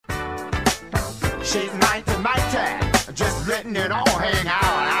She's mighty, just letting it all hang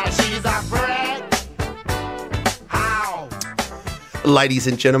out. She's a friend. How? Ladies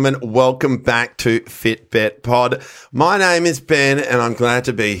and gentlemen, welcome back to Fitbet Pod. My name is Ben and I'm glad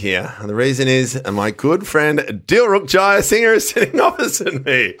to be here. And the reason is my good friend Dilruk Jayasinghe is sitting opposite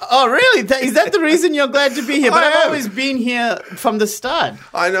me. Oh, really? Is that the reason you're glad to be here? But I I've am. always been here from the start.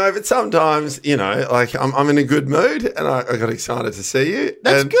 I know, but sometimes, you know, like I'm in a good mood and I got excited to see you.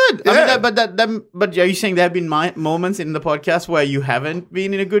 That's And, good. Yeah. I mean, but are you saying there have been moments in the podcast where you haven't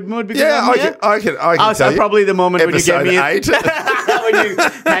been in a good mood? Because Yeah, I'm here? I can Oh, tell so you. probably the moment when you gave Episode me 8. when you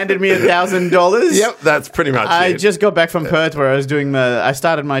handed me $1,000. Yep, that's pretty much I it. just got back from Perth where I was doing I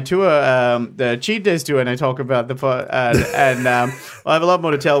started my tour, the Cheat Days tour, and I talk about the I have a lot more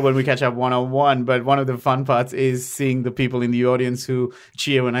to tell when we catch up one-on-one, but one of the fun parts is seeing the people in the audience who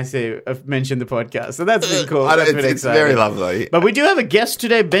cheer when I mention the podcast. So that's been cool. I know, That's been it's exciting. very lovely. But we do have a guest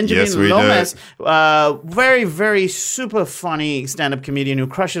today, Benjamin Yes, we do. Lomas. Very, very super funny stand-up comedian who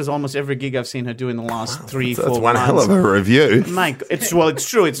crushes almost every gig I've seen her do in the last 3-4 That's months. one hell of a review. Mike, it's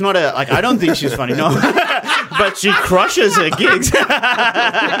true. It's not I don't think she's funny, no. But she crushes her gigs. No,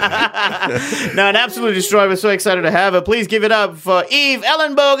 an absolute destroyer. We're so excited to have her. Please give it up for Eve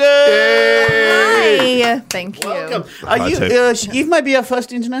Ellenbogen. Hi. Thank you. Welcome. Hi, Eve might be our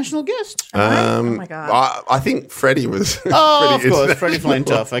first international guest. Oh my God. I think Freddie was. Oh, of pretty course. Freddie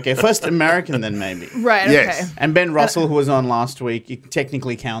Flintoff. Okay, first American then maybe. Right, Yes. okay. And Ben Russell, who was on last week, he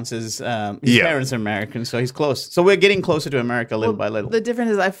technically counts as his Yeah. parents are American, so he's close. So we're getting closer to America little by little. The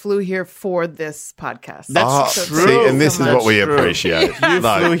difference is I flew here for this podcast. That's Oh, true. see, and this So is what we much. True. appreciate. You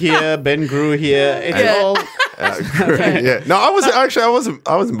Like, flew here, Ben grew here. It's Yeah. all. yeah. No, I wasn't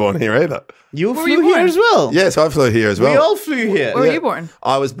born here either. You Where flew were you here born? as well. Yes, I flew here as well. We all flew here. Where were you born?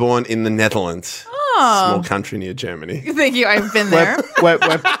 I was born in the Netherlands, small country near Germany. Thank you. I've been there.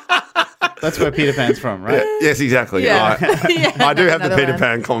 That's where Peter Pan's from, right? Yes, exactly. Yeah. I do have the Peter Netherlands.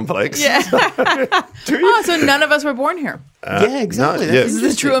 Pan complex. Yeah. Oh, so none of us were born here. Yeah, exactly. no, That's yeah.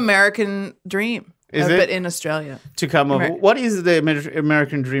 This is a true American dream. Is it? But in Australia. To come over. What is the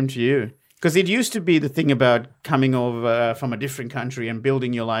American dream to you? Because it used to be the thing about coming over from a different country and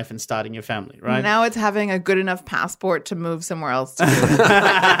building your life and starting your family, right? Now it's having a good enough passport to move somewhere else. To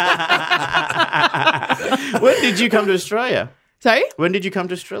When did you come to Australia? Sorry? When did you come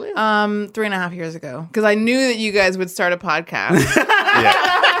to Australia? 3.5 years ago. Because I knew that you guys would start a podcast.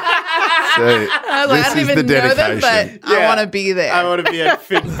 So, I was like, I don't even know them, but I want to be there. I want to be at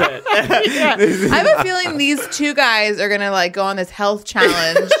Fitbit. I have a feeling these two guys are going to like go on this health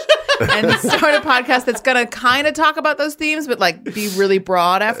challenge and start a podcast that's going to kind of talk about those themes, but like be really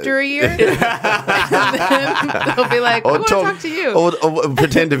broad after a year. And then they'll be like, I want to talk to you. Or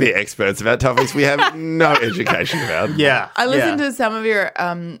pretend to be experts about topics we have no education about. Yeah. I listened to some of your,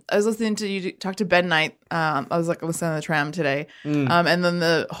 I was listening to you talk to Ben Knight. I was like listening to the tram today. And then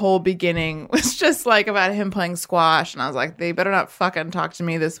the whole beginning was just like about him playing squash. And I was like, they better not fucking talk to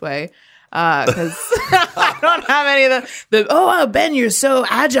me this way. Because I don't have any of the Ben, you're so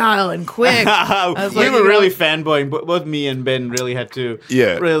agile and quick. We were really fanboying. Both me and Ben really had to.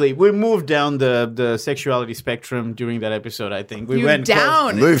 Yeah. Really, we moved down the sexuality spectrum during that episode. I think we You went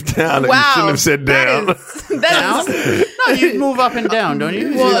down. Move down. Wow. You shouldn't have said down. That is, No, you move up and down, don't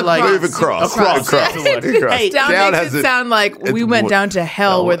you? Well, You like Move across. Across. Across. That's the word. Across. Hey, down Down makes has it it- sound like we went down to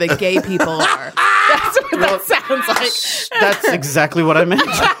hell where the gay people are. That's what that sounds like. That's exactly what I meant.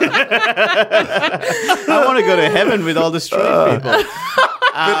 I want to go to heaven with all the straight people.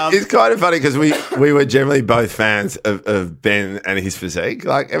 But it's kind of funny because we were generally both fans of Ben and his physique.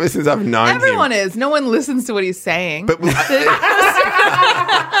 Like ever since I've known Everyone him. is. No one listens to what he's saying. But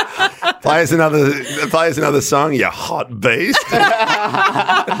play us another song, you hot beast.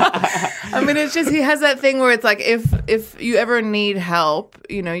 I mean, it's just he has that thing where it's like if you ever need help,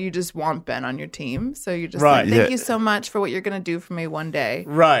 you know, you just want Ben on your team. So you're just Right. like, thank Yeah. you so much for what you're going to do for me one day.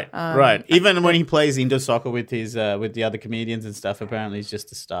 Right, right. Even when he plays indoor soccer with his with the other comedians and stuff, apparently he's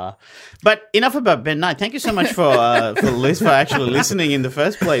just a star. But enough about Ben Knight. Thank you so much for actually listening in the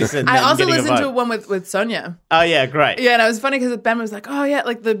first place. And I then also getting a listened to vibe. one with Sonia. Oh yeah, great. Yeah, and it was funny because Ben was like, oh yeah,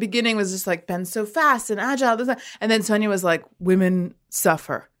 like the beginning was just like, Ben's so fast and agile. This, that. And then Sonia was like, women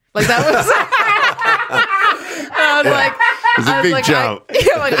suffer. Like that was... I was like... It's a I was big like, jump.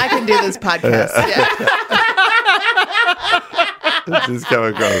 I can do this podcast. Yeah. Just go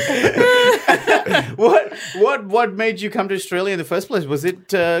across. What made you come to Australia in the first place? Was it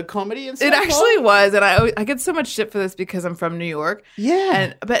comedy and stuff? It actually was, and I get so much shit for this because I'm from New York.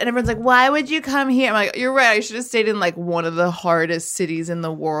 Yeah. But everyone's like, "Why would you come here?" I'm like, "You're right. I should have stayed in like one of the hardest cities in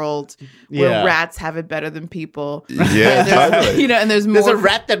the world where Yeah. rats have it better than people." Yeah, totally. You know, and there's more. There's a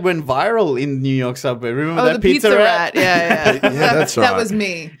rat that went viral in New York subway. Remember Oh, that the pizza rat. Yeah. Yeah, that's That right. was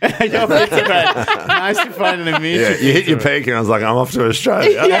me. Your pizza rat. Nice to finally meet Yeah, you. you hit your peak, and I was like, I'm off to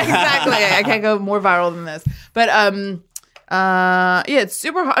Australia. Yeah, exactly. I can't go more viral than this. But yeah, it's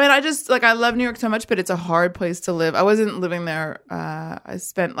super hard. I mean, I love New York so much, but it's a hard place to live. I wasn't living there. I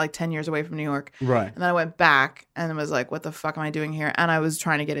spent like 10 years away from New York. Right. And then I went back and was like, what the fuck am I doing here? And I was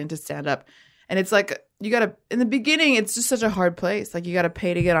trying to get into stand up. And it's like, in the beginning, it's just such a hard place. Like, you got to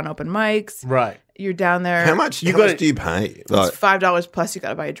pay to get on open mics. Right. You're down there. How much do you pay? Like, It's $5 plus you got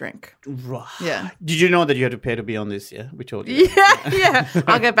to buy a drink. Right. Yeah. Did you know that you had to pay to be on this? Yeah, we told you. Yeah.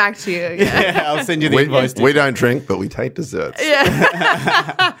 I'll get back to you. Yeah. Yeah, I'll send you the invoice. we don't drink, but we take desserts.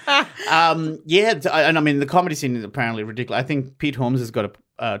 Yeah. And I mean, the comedy scene is apparently ridiculous. I think Pete Holmes has got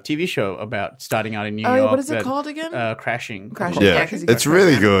a TV show about starting out in New York. What is it called again? Crashing. Crashing. Yeah, 'cause you it's got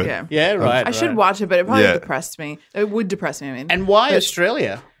really crashed. good. Yeah. Yeah, right. I should right. watch it, but it probably Yeah. depressed me. It would depress me. I mean, And why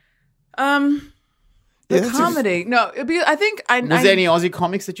Australia? the comedy. No, it'd be. I think I. Was there any Aussie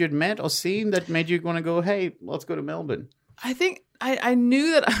comics that you had met or seen that made you want to go, hey, let's go to Melbourne? I think I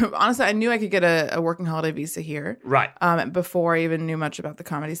knew that. Honestly, I knew I could get a working holiday visa here. Right. Before I even knew much about the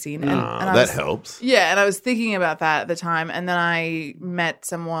comedy scene, and I That was, helps. Yeah, and I was thinking about that at the time, and then I met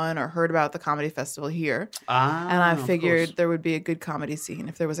someone or heard about the comedy festival here. And I figured there would be a good comedy scene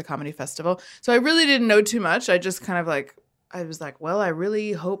if there was a comedy festival. So I really didn't know too much. I just kind of I was like, well, I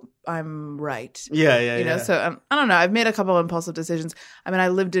really hope I'm right. Yeah. You know, so I don't know. I've made a couple of impulsive decisions. I mean, I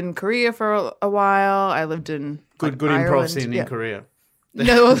lived in Korea for a while. I lived in Good Ireland. improv scene in Korea.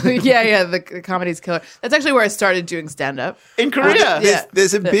 No, yeah, the comedy's killer. That's actually where I started doing stand up. In Korea? Yeah.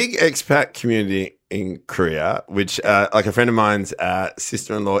 There's a big expat community in Korea, which like a friend of mine's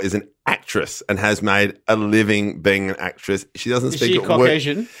sister-in-law is an actress and has made a living being an actress. She doesn't Is speak she a word-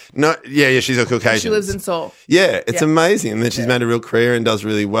 Caucasian? No, yeah, she's a Caucasian. She lives in Seoul. Yeah, it's Yeah. amazing. And then she's made a real career and does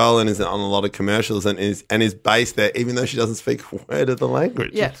really well and is on a lot of commercials and is based there, even though she doesn't speak a word of the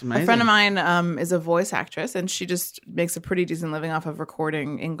language. Yeah, amazing. a friend of mine is a voice actress, and she just makes a pretty decent living off of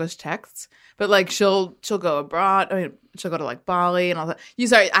recording English texts. But like she'll go abroad. I mean, she'll go to like Bali and all that.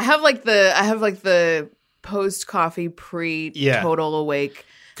 I have like the post coffee pre total awake.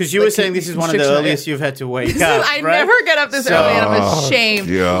 Because you were saying this is one of the restriction- earliest you've had to wake This up, is, I right? never get up this early, and I'm ashamed.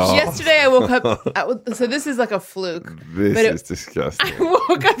 God. Yesterday, I woke up. So this is like a fluke. This But is disgusting. I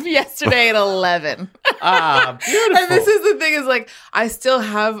woke up yesterday at 11. Beautiful. And this is the thing is like, I still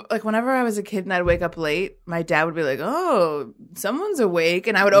have, like, whenever I was a kid and I'd wake up late, my dad would be like, oh, someone's awake.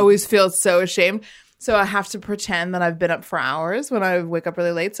 And I would always feel so ashamed. So I have to pretend that I've been up for hours when I wake up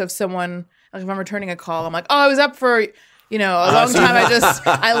really late. So if someone, like if I'm returning a call, I'm like, oh, I was up for, a long time.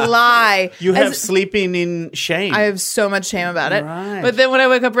 I lie. You have sleeping in shame. I have so much shame about it. Right. But then when I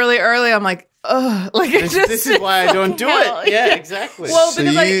wake up really early, I'm like, ugh. Like, this is why I don't do hell. it. Yeah, exactly. Well, So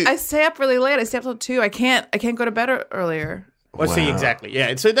because you- I stay up really late. I stay up till 2. I can't go to bed earlier. Well, see, exactly.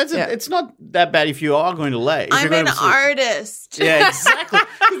 Yeah. So it's not that bad if you are going to lay. If I'm you're going an to sleep. artist. Yeah, exactly.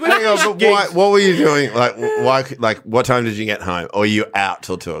 Hang on, but what were you doing? Like, what time did you get home? Or were you out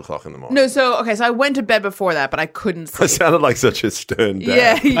till 2 o'clock in the morning? No, so I went to bed before that, but I couldn't That sleep. sounded like such a stern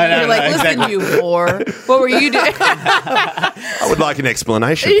dad. Yeah, you're like, listen, exactly. you whore. What were you doing? I would like an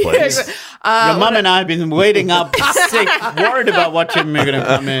explanation, please. Your mum and I have been waiting up sick, worried about what time you're going to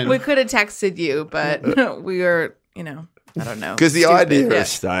come in. We could have texted you, but we were, I don't know. Because the stupid. idea Yeah. of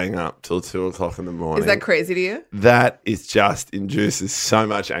staying up till 2 o'clock in the morning, Is that crazy to you? that is just induces so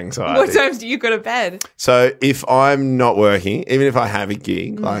much anxiety. What times do you go to bed? So if I'm not working, even if I have a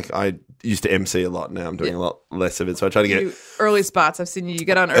gig, Mm. like I used to MC a lot, now I'm doing a lot less of it. So I try to get You, early spots. I've seen you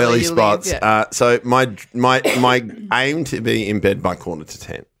get on early, early you spots. Leave. Yeah. So my aim to be in bed by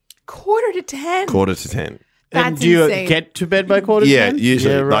 10:15. 9:45. 10:45. That's And do you insane. get to bed by quarter? Yeah, 10?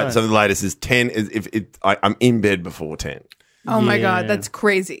 usually. Yeah, right. Like, so the latest is 10. I'm in bed before 10. Oh my Yeah. God, that's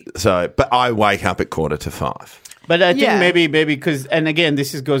crazy. So, but I wake up at 4:45. But I think Yeah. maybe because, and again,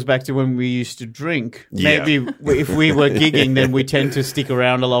 this goes back to when we used to drink. Yeah. Maybe if we were gigging, then we tend to stick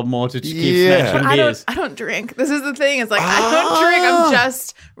around a lot more to keep Yeah. snatching I beers. don't drink. This is the thing. It's like I don't drink. I'm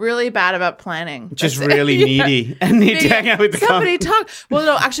just really bad about planning. Just That's it. really Yeah. needy and need to hang out with the Somebody talk. Well,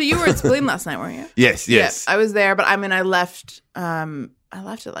 no, actually, you were at Spleen last night, weren't you? Yes, yes. Yeah, I was there, but I mean, I left I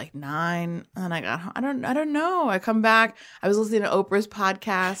left at like 9, and I got home. I don't know. I come back. I was listening to Oprah's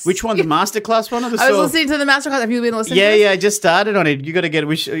podcast. Which one, the masterclass one or the? I was listening to the masterclass. Have you been listening? Yeah, to this? I just started on it. You got to get.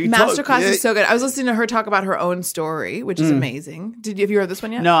 Masterclass is so good. I was listening to her talk about her own story, which is amazing. Have you heard this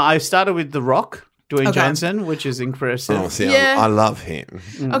one yet? No, I started with The Rock, Dwayne Okay. Johnson, which is impressive. Oh, see, Yeah. I love him.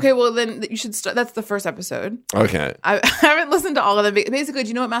 Okay, well then you should start. That's the first episode. Okay. I haven't listened to all of them. Basically, do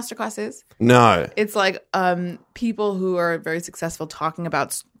you know what masterclass is? No. It's like people who are very successful talking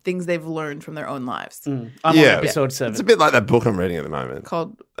about things they've learned from their own lives. I'm on Yeah. episode 7. It's a bit like that book I'm reading at the moment.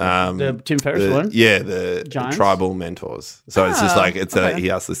 Called The Tim Ferriss one? Yeah, the Giants? tribal mentors. So it's just like okay. he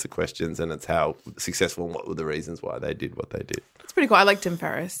asks lists of questions and it's how successful and what were the reasons why they did what they did. It's pretty cool. I like Tim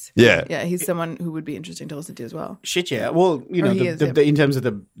Ferriss. Yeah. Yeah, he's someone who would be interesting to listen to as well. Shit, yeah. Well, you know, he is, yeah. in terms of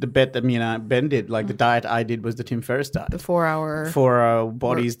the bet that me and Ben did, like the diet I did was the Tim Ferriss diet. The 4-hour. For our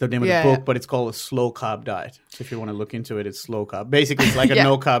bodies, the name of Yeah, the book, yeah. but it's called a slow carb diet. So if you want to look into it, it's slow carb. Basically, it's like a Yeah,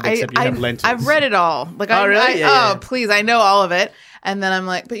 no carb except you have lentils. I've read it all. Like, Oh, really? Yeah. please, I know all of it. And then I'm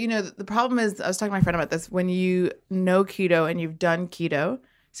like, but you know, the problem is, I was talking to my friend about this. When you know keto and you've done keto,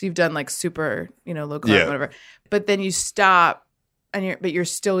 so you've done like super, low carb, Yeah. whatever, but then you stop. But you're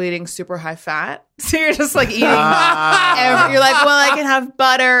still eating super high fat, so you're just like eating. You're like, well, I can have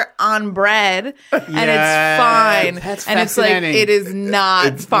butter on bread, and Yeah, it's fine. that's and it's like fascinating. it is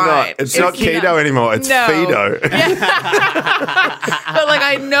not fine. It's not keto anymore. It's No. Fido. But like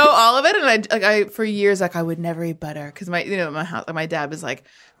I know all of it, and I for years like I would never eat butter because my house, my dad was like,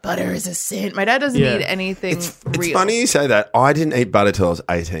 butter is a sin. My dad doesn't Yeah. eat anything It's real. funny you say that. I didn't eat butter till I was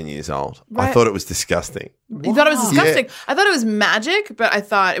 18 years old. I Right. thought it was disgusting. You thought it was disgusting. Yeah. I thought it was magic, but I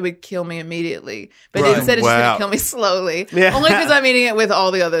thought it would kill me immediately. But Right. instead, it's just Wow. going to kill me slowly. Yeah. Only because I'm eating it with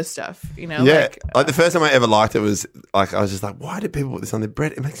all the other stuff. Yeah. Like the first time I ever liked it was like, I was just like, why do people put this on their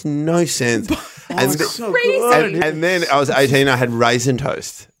bread? It makes no sense. and, it's so crazy. good. and then I was 18, I had raisin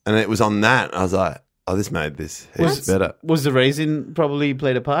toast and it was on that. I was like, oh, this made this heaps better. Was the raisin probably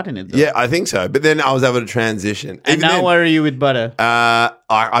played a part in it, though? Yeah, I think so. But then I was able to transition. And Even now then, where are you with butter?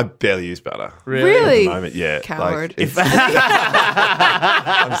 I barely use butter. Really? At the moment, yeah. Coward. Like,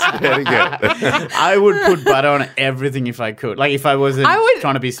 I'm scared to get. I would put butter on everything if I could. Like if I wasn't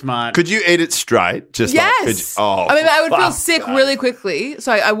trying to be smart. Could you eat it straight? Just Yes. like, I mean, I would feel fuck. sick really quickly,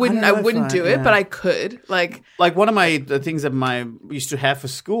 so I wouldn't. I wouldn't do it, yeah. but I could. Like, Like one of the things that we used to have for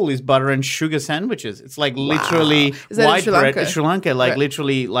school is butter and sugar sandwiches. It's like literally Is that in white Sri bread Lanka? in Sri Lanka, like Right.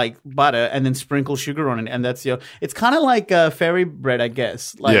 literally like butter and then sprinkle sugar on it, and that's it's kind of like fairy bread, I guess.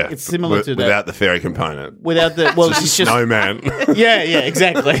 Like Yeah, it's similar to that. without the fairy component. Without the it's just Snowman. yeah,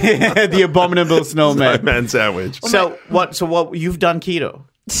 exactly. The abominable snowman. Snowman sandwich. So what you've done keto?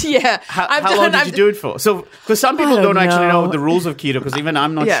 yeah. How long did you do it for? So, because some people don't don't actually know know. the rules of keto, because even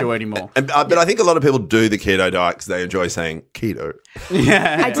I'm not Yeah. sure anymore. But I think a lot of people do the keto diet because they enjoy saying keto.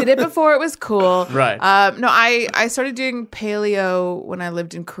 Yeah, I did it before it was cool. Right. No, I started doing paleo when I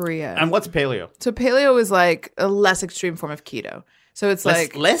lived in Korea. And what's paleo? So paleo is like a less extreme form of keto. So it's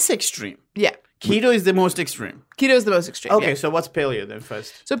like, Less extreme. yeah, Keto is the most extreme. keto is the most extreme. Okay, yeah. so what's paleo then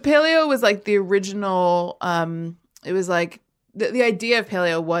first? So paleo was like the original. It was like the idea of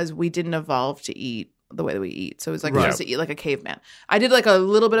paleo was we didn't evolve to eat the way that we eat. So it was like Right. just to eat like a caveman. I did like a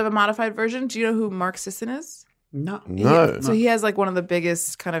little bit of a modified version. Do you know who Mark Sisson is? No. No. So he has like one of the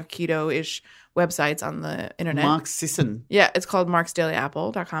biggest kind of keto-ish websites on the internet. Mark Sisson. Yeah, it's called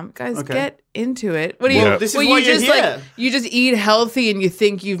marksdailyapple.com. Guys, Okay. get into it. What do you? Well, this is well, why you you're just here. like you just eat healthy and you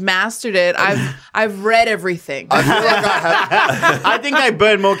think you've mastered it. I've read everything. I think I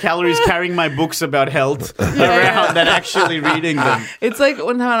burn more calories carrying my books about health around than actually reading them. It's like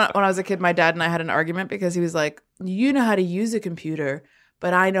when I was a kid, my dad and I had an argument because he was like, "You know how to use a computer,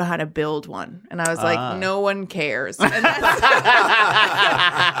 but I know how to build one." And I was like, "No one cares." And that's,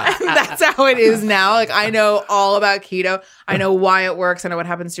 and that's how it is now. Like I know all about keto. I know why it works. I know what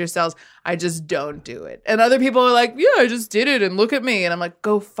happens to your cells. I just don't do it. And other people are like, "Yeah, I just did it and look at me." And I'm like,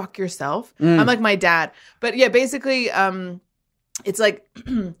 "Go fuck yourself." I'm like my dad. But yeah, basically, it's like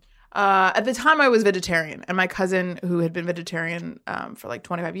at the time I was vegetarian, and my cousin who had been vegetarian for like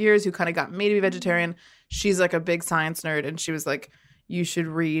 25 years, who kind of got me to be vegetarian, she's like a big science nerd, and she was like, you should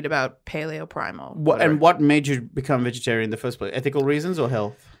read about paleo primal. What made you become vegetarian in the first place? Ethical reasons or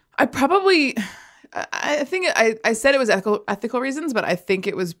health? I think I said it was ethical reasons, but I think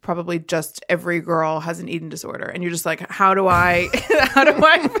it was probably just every girl has an eating disorder, and you're just like, how do I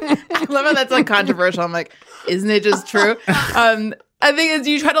I love how that's like controversial. I'm like, isn't it just true? I think it's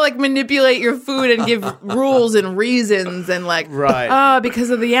you try to like manipulate your food and give rules and reasons and like, Right. because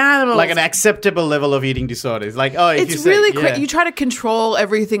of the animals. Like an acceptable level of eating disorders. Like, oh, if you It's say, really yeah. you try to control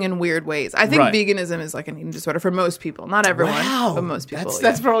everything in weird ways. I think Right. veganism is like an eating disorder for most people. Not everyone, Wow. but most people.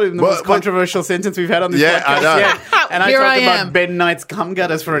 That's probably the most what- controversial sentence we've had on this Yeah, podcast. I know. Yeah. And Here I I talked am. about Ben Knight's cum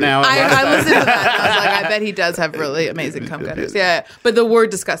gutters for an hour. I listened to that and I was like, I bet he does have really amazing cum gutters. Yeah, but the word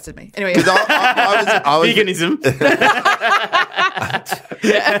disgusted me. Anyway, I was Veganism.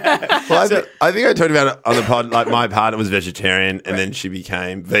 Well, I think I talked about it on the pod. Like my partner was vegetarian, and then she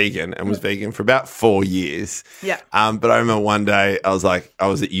became vegan and was vegan for about 4 years. Yeah. But I remember one day I was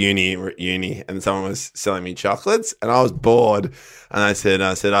at uni, and someone was selling me chocolates, and I was bored, and I said,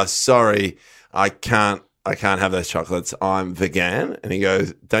 "I'm sorry, I can't have those chocolates. I'm vegan." And he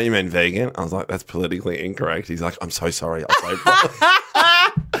goes, "Don't you mean vegan?" I was like, "That's politically incorrect." He's like, "I'm so sorry." I was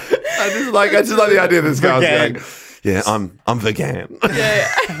like, I just like the idea of this guy was Vegan. going, "Yeah, I'm vegan."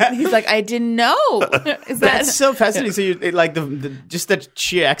 and he's like, I didn't know. Is that That's so fascinating. So, like the just that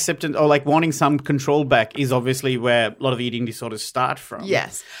sheer acceptance or like wanting some control back is obviously where a lot of eating disorders start from.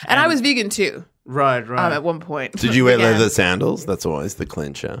 yes? And I was vegan too. Right. At one point. Did you wear Vegan. leather sandals? That's always the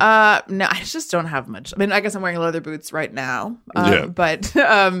clincher. No, I just don't have much. I mean, I guess I'm wearing leather boots right now. Yeah. But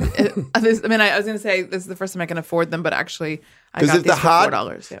I was going to say this is the first time I can afford them, but actually, I got Because these for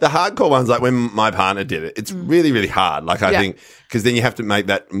 $4. Yeah. the hardcore ones, like when my partner did it, it's really, really hard. Like I Yeah. think, because then you have to make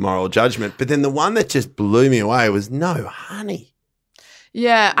that moral judgment. But then the one that just blew me away was no honey.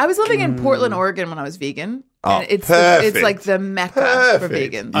 Yeah, I was living in Portland, Oregon when I was vegan. Oh, And it's perfect. like the mecca for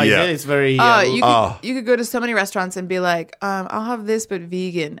Perfect. vegans. Oh, Yeah. yeah. It's very. You could go to so many restaurants and be like, I'll have this but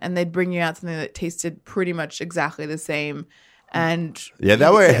vegan, and they'd bring you out something that tasted pretty much exactly the same. And Yeah, they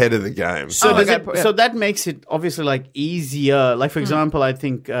were ahead of the game. So, Oh my does God, so that makes it obviously like easier. Like for example, I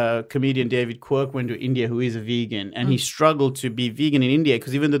think comedian David Quirk went to India, who is a vegan, and he struggled to be vegan in India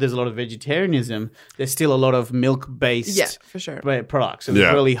because even though there's a lot of vegetarianism, there's still a lot of milk-based Yeah, for sure. products. So Yeah.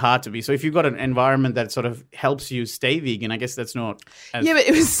 it's really hard to be. So if you've got an environment that sort of helps you stay vegan, I guess that's not. As, yeah, but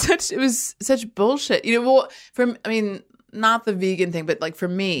it was such bullshit. Not the vegan thing, but like for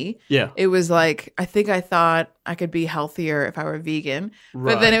me, Yeah. it was like I thought I could be healthier if I were vegan,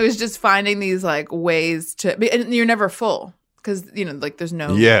 Right. but then it was just finding these like ways to, and you're never full because like there's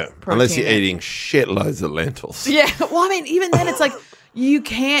no Yeah, unless protein you're in it. eating shitloads of lentils. Yeah, well, I mean, even then, it's like you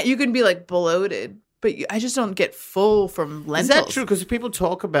can be like bloated, but I just don't get full from Is lentils. that true? Because people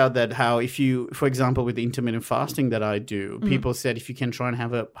talk about that, how if you, for example, with the intermittent fasting that I do, Mm-hmm. people said if you can try and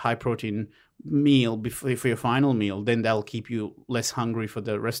have a high protein meal before for your final meal, then that'll keep you less hungry for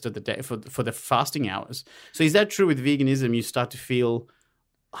the rest of the day, for the fasting hours. So is that true with veganism? You start to feel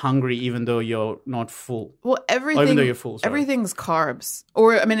hungry even though you're not full. Well, everything. even though you're full, sorry. Everything's carbs,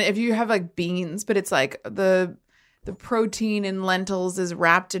 or I mean, if you have like beans, but it's like the protein in lentils is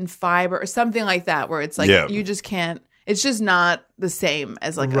wrapped in fiber or something like that, where it's like Yeah. you just can't. It's just not the same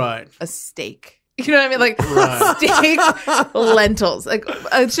as like Right. a steak. You know what I mean? Like steak, lentils. Like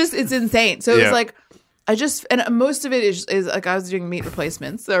it's insane. So Yeah. it's like and most of it is like I was doing meat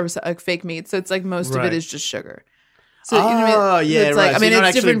replacements or like fake meat. So it's like most of Right. it is just sugar. So you know what I mean? Oh, yeah, It's right. like, I So mean, you're not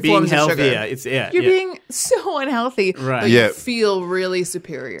it's actually different being forms of healthier. sugar. It's yeah. You're yeah. being so unhealthy, Right. but Yeah. you feel really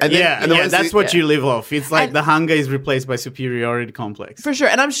superior. And then- Yeah, and the yeah, ones that's that- what you live off. It's like And- the hunger is replaced by superiority complex. For sure.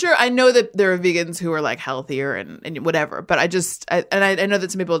 And I'm sure I know that there are vegans who are like healthier and whatever, but I know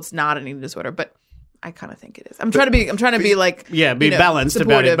that some people it's not an eating disorder, but I kind of think it is. I'm trying to be like, Yeah, be you know, balanced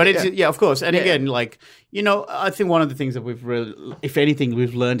about it. supportive. But it's yeah, of course. And Yeah. again, like, I think one of the things that we've really, if anything,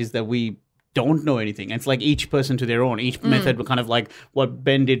 we've learned is that we don't know anything. It's like each person to their own. Each method, will kind of like what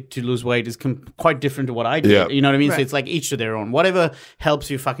Ben did to lose weight is quite different to what I did. Yeah. You know what I mean? So Right. it's like each to their own. Whatever helps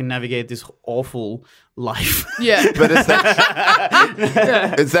you fucking navigate this awful life. Yeah. But it's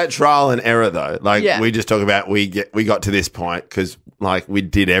that, it's that trial and error though. Like Yeah. we just talk about, we got to this point because like we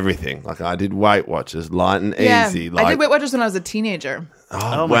did everything. Like I did Weight Watchers, light and Yeah. easy. I Like did Weight Watchers when I was a teenager. oh,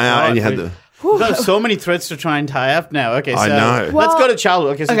 my wow, God, and you had dude. the We've got so many threads to try and tie up now. Okay, so I know. let's Well- go to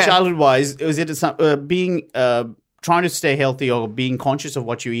childhood. Okay, so Okay. childhood-wise, was it being trying to stay healthy or being conscious of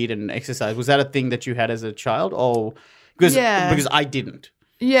what you eat and exercise? Was that a thing that you had as a child, or because I didn't?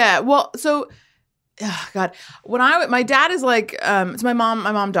 Yeah. Well, so God, my dad is like, so my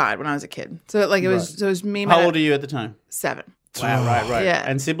mom died when I was a kid. So like it was me. How old are you at the time? 7. Wow, right. Yeah.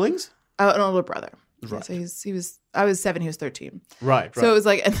 And siblings? An older brother. Right. So I was 7, he was 13. Right. So it was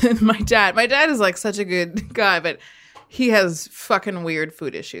like, and then my dad is like such a good guy, but he has fucking weird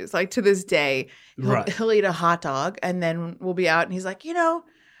food issues. Like to this day, Right. he'll eat a hot dog and then we'll be out and he's like,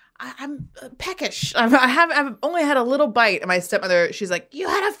 I'm peckish. I've only had a little bite. And my stepmother, she's like, you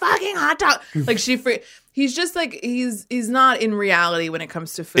had a fucking hot dog. Like he's just like, he's not in reality when it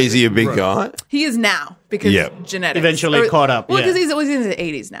comes to food. Is he a big guy? He is now because Yep. genetics. Eventually caught up, Well, yeah. because he's in his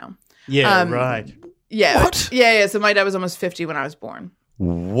 80s now. Yeah, right. Yeah. What? Yeah. So my dad was almost 50 when I was born.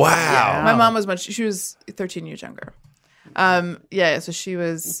 Wow. My mom was she was 13 years younger. So she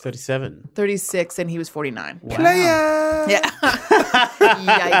was 37. 36 and he was 49. Player. Yeah.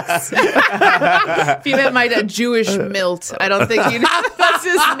 Yikes. If you met my dad, Jewish Milt, I don't think that's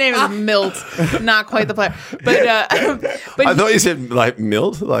his name is Milt. Not quite the player. But I thought you said like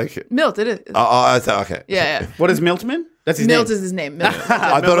Milt, like. Milt, it is. I thought okay. Yeah. What is Miltman? That's his Milt name. is his name. Milt.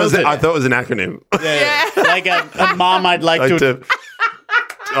 I thought it was an acronym. Yeah. Like a mom I'd like Like to. to.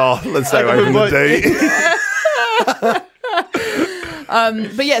 Oh, let's stay away from the D.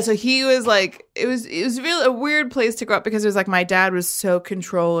 But yeah, so he was like, it was really a weird place to grow up because it was like my dad was so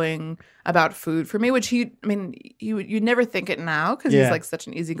controlling about food for me, which you'd never think it now because he's like such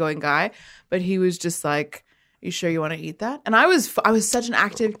an easygoing guy, but he was just like, you sure you want to eat that? And I was such an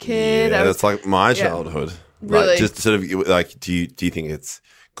active kid. Yeah, that's like my childhood. Really? Like, just sort of like, do you think it's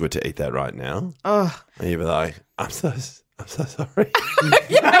good to eat that right now? Oh, And you'd be like, I'm so sorry.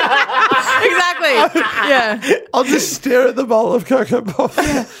 exactly. Yeah. I'll just stare at the bowl of Cocoa Puffs. But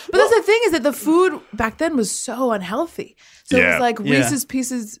that's the thing is that the food back then was so unhealthy. So it Yeah. was like Reese's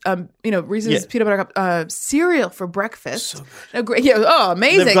Pieces, Reese's peanut butter cup cereal for breakfast. Great. Yeah. Oh,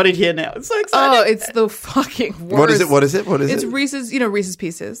 amazing. They've got it here now. It's so exciting. Oh, it's the fucking worst. What is it? It's Reese's, Reese's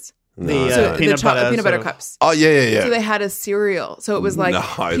Pieces. The peanut butter cups. Oh, yeah. So they had a cereal. So it was like No,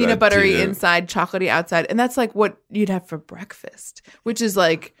 peanut that buttery didn't. inside, chocolatey outside. And that's like what you'd have for breakfast, which is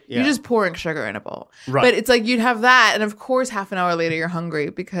like you're just pouring sugar in a bowl. Right. But it's like you'd have that. And of course, half an hour later, you're hungry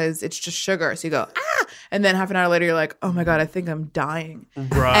because it's just sugar. So you go, ah. And then half an hour later, you're like, oh my God, I think I'm dying.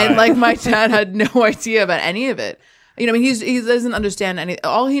 Right. And like my dad had no idea about any of it. He doesn't understand any.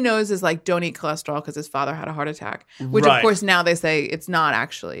 All he knows is like don't eat cholesterol because his father had a heart attack. Which Right. of course now they say it's not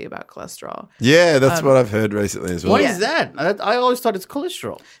actually about cholesterol. Yeah, that's what I've heard recently as well. What Yeah. is that? I always thought it's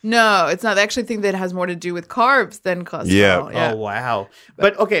cholesterol. No, it's not. They actually think that it has more to do with carbs than cholesterol. Yeah. Oh wow!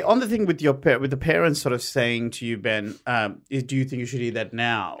 But okay, on the thing with with the parents sort of saying to you, Ben, do you think you should eat that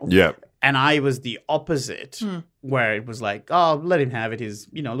now? Yeah. And I was the opposite, where it was like, oh, let him have it.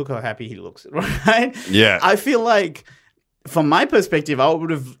 Look how happy he looks, right? Yeah. I feel like, from my perspective, I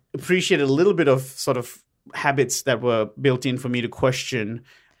would have appreciated a little bit of sort of habits that were built in for me to question,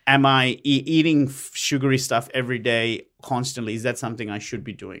 am I eating sugary stuff every day constantly? Is that something I should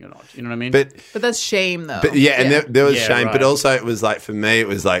be doing or not? You know what I mean? But But that's shame though. and there was Yeah, shame, but right. also it was like for me, it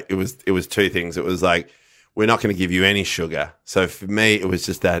was like it was two things. It was like we're not going to give you any sugar. So for me, it was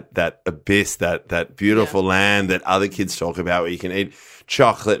just that abyss, that beautiful land that other kids talk about, where you can eat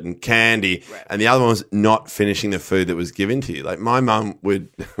chocolate and candy, and the other one was not finishing the food that was given to you. Like my mum would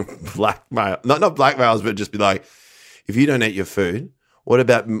blackmail, not blackmails, but just be like, if you don't eat your food, what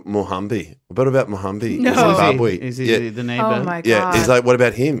about Mohambi? What about Mohambi? No. Zimbabwe. Is he the neighbor? Oh my God. Yeah, he's like, what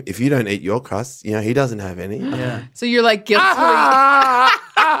about him? If you don't eat your crust, he doesn't have any. Yeah. So you're like guiltily.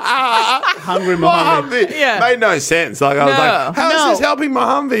 Hungry Mohammed. Mohambi. Yeah. Made no sense. Like I was No. like, how is this helping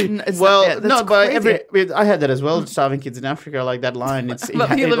Mohambi? It's Well, not- yeah, that's no, but crazy. I had that as well. Starving kids in Africa, like that line. It's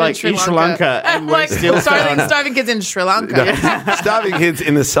But you live like in Sri Lanka. and we're like still starving kids in Sri Lanka. Starving kids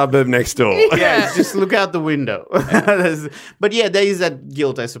in the suburb next door. Yeah, just look out the window. But yeah, there is that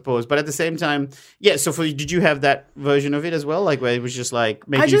guilt, I suppose. But at the same time, yeah. So did you have that version of it as well? Like where it was just like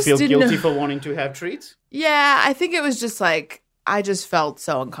making you just feel didn't guilty know. for wanting to have treats? Yeah, I think it was just like I just felt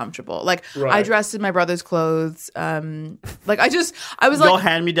so uncomfortable. Like I Right. dressed in my brother's clothes. Like I was Your like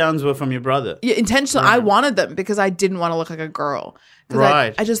hand-me-downs were from your brother. yeah, intentional. I wanted them because I didn't want to look like a girl. 'Cause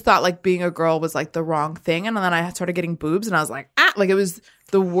Right. I just thought like being a girl was like the wrong thing, and then I started getting boobs, and I was like, like it was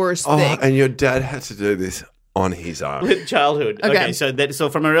the worst Oh, thing. and your dad had to do this on his own. With childhood. Okay. So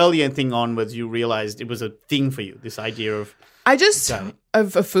from an earlier thing onwards, you realized it was a thing for you. This idea of I just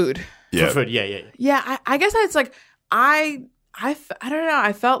of food. Yeah. food. Yeah. Yeah, I guess it's like I don't know.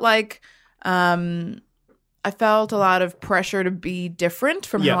 I felt like I felt a lot of pressure to be different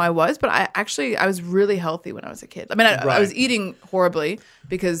from Yeah. how I was, but I was really healthy when I was a kid. I mean, I was Right. eating horribly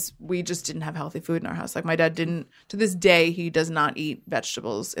because we just didn't have healthy food in our house. Like my dad didn't. To this day, he does not eat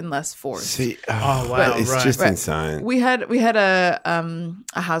vegetables unless forced. See, Oh, wow, it's right. just Right. insane. We had a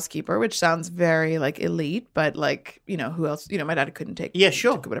housekeeper, which sounds very like elite, but like who else? My dad couldn't take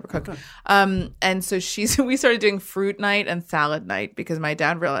Sure. whatever cook. And so we started doing fruit night and salad night because my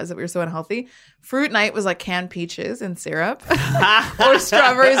dad realized that we were so unhealthy. Fruit night was like canned peaches and syrup or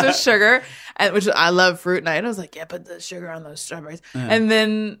strawberries with sugar, and which I love fruit night. I was like, yeah, put the sugar on those strawberries. And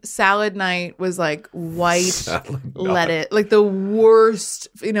then salad night was like white lettuce, like the worst,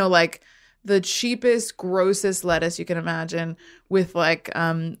 like the cheapest, grossest lettuce you can imagine, with like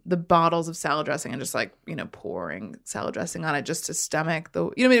the bottles of salad dressing and just like pouring salad dressing on it just to stomach the.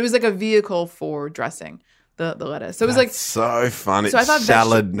 It was like a vehicle for dressing the lettuce. So it was like so funny. So I thought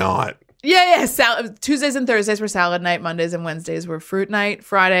salad night. Yeah. Tuesdays and Thursdays were salad night. Mondays and Wednesdays were fruit night.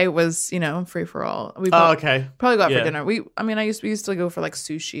 Friday was, free for all. Okay. Probably go out for dinner. We used to go for like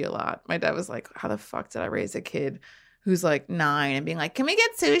sushi a lot. My dad was like, "How the fuck did I raise a kid who's like 9 and being like, can we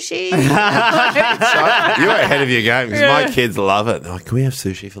get sushi?" So you were ahead of your game because my kids love it. They're like, can we have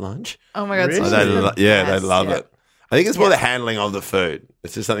sushi for lunch? Oh my god, Really? sushi. They love it. I think it's more the handling of the food.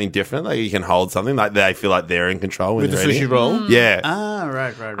 It's just something different. Like you can hold something, like they feel like they're in control when With the they're eating sushi roll? Yeah. Ah,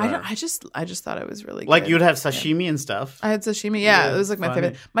 right. I just thought it was really Like good. you'd have sashimi and stuff. I had sashimi. Yeah, it was like my funny.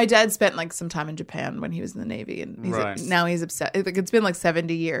 favorite. My dad spent like some time in Japan when he was in the Navy, and now he's obsessed. Like, it's been like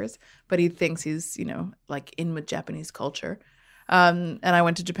 70 years, but he thinks he's like in with Japanese culture. And I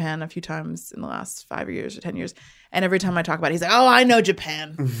went to Japan a few times in the last 5 years or 10 years. And every time I talk about it, he's like, "Oh, I know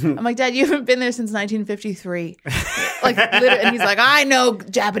Japan." I'm like, "Dad, you haven't been there since 1953." Like, literally. And he's like, "I know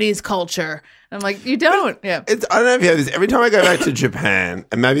Japanese culture." And I'm like, "You don't." Yeah. I don't know if you have this. Every time I go back to Japan,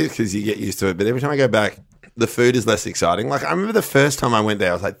 and maybe it's because you get used to it, but every time I go back, the food is less exciting. Like, I remember the first time I went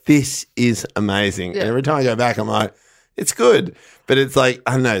there, I was like, this is amazing. Yeah. And every time I go back, I'm like, it's good. But it's like,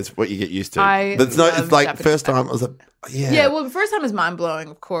 I don't know, it's what you get used to. But it's not, love it's like, Japanese first time, I was like, yeah. Yeah, well, the first time is mind blowing,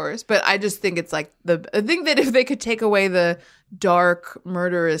 of course, but I just think it's like I think that if they could take away the dark,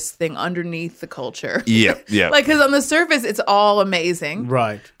 murderous thing underneath the culture, Yeah. like because on the surface it's all amazing,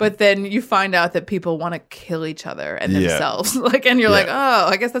 Right. But then you find out that people want to kill each other and Yeah. themselves, like, and you're like, oh,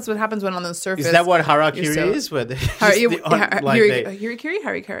 I guess that's what happens when on the surface. Is that what harakiri so- is? Where they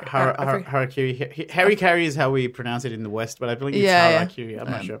Harikari is how we pronounce it in the West, but I believe it's Yeah. harakiri. I'm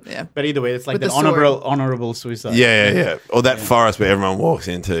not sure. yeah. But either way, it's like With the the honorable suicide. Yeah. Or that forest where everyone walks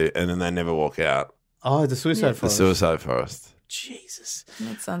into and then they never walk out. Oh, the suicide The forest. suicide forest. Jesus.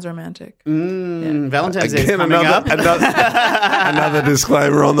 That sounds romantic. Valentine's Day is Again, coming up. another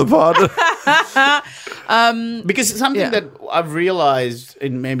disclaimer on the pod. Because something Yeah. that I've realized,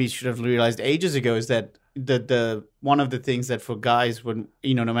 and maybe should have realized ages ago, is that the one of the things that for guys, when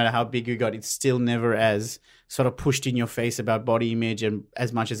no matter how big you got, it's still never as sort of pushed in your face about body image and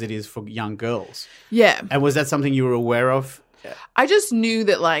as much as it is for young girls. Yeah, And was that something you were aware of? I just knew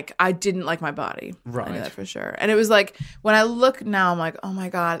that like I didn't like my body. I Right. knew that for sure. And it was like when I look now, I'm like, oh my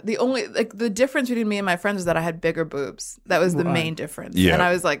God. The only like the difference between me and my friends was that I had bigger boobs. That was the main difference. Yeah. And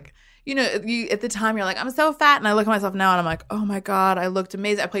I was like, at the time you're like, I'm so fat. And I look at myself now and I'm like, oh my God, I looked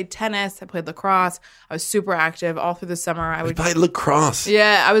amazing. I played tennis, I played lacrosse, I was super active all through the summer. I would Played lacrosse.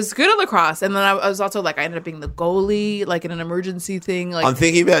 Yeah, I was good at lacrosse. And then I was also like I ended up being the goalie, like in an emergency thing. Like I'm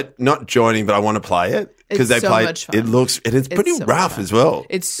thinking about not joining, but I want to play it because It's they so play. much fun. It's pretty so much rough fun. as well.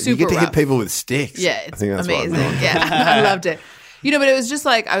 It's You get super to hit rough. people with sticks. Yeah, I it's think that's amazing. What Yeah, I loved it. But it was just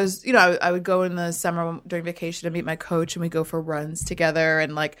like I was, I would go in the summer during vacation and meet my coach, and we go for runs together.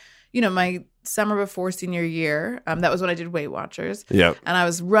 And like, my summer before senior year, that was when I did Weight Watchers. Yep. And I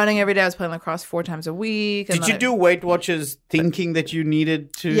was running every day. I was playing lacrosse 4 times a week. And Did you do Weight Watchers thinking that you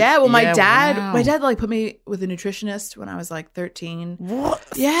needed to? Yeah, well, my dad wow. like put me with a nutritionist when I was like 13. What?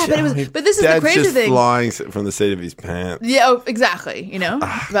 Yeah, but this is Dad's the crazy just thing. flying from the seat of his pants. Yeah, exactly.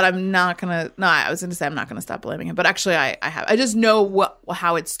 But I'm not gonna. No, I was gonna say I'm not gonna stop blaming him. But actually, I have. I just know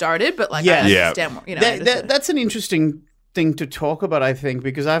how it started. But like, Yeah. I Yeah. understand. I understand. That's an interesting thing to talk about, I think,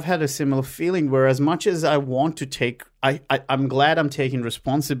 because I've had a similar feeling where as much as I want to take, I'm glad I'm taking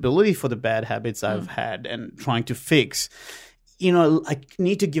responsibility for the bad habits I've had and trying to fix. I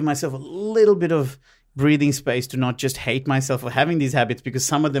need to give myself a little bit of breathing space to not just hate myself for having these habits, because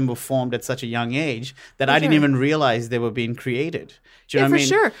some of them were formed at such a young age that I didn't even realize they were being created. Do you know what I mean?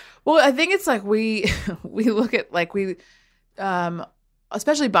 sure. Well, I think it's like we look at like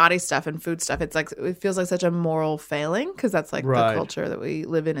especially body stuff and food stuff. It's like it feels like such a moral failing because that's like Right. the culture that we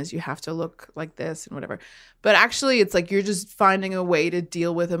live in is you have to look like this and whatever. But actually, it's like you're just finding a way to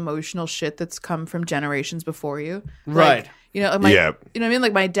deal with emotional shit that's come from generations before you. Right. Like, you know what I mean?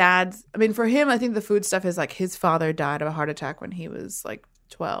 Like my dad's, for him, I think the food stuff is like his father died of a heart attack when he was like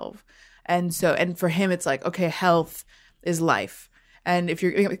 12. And for him, it's like, okay, health is life. And if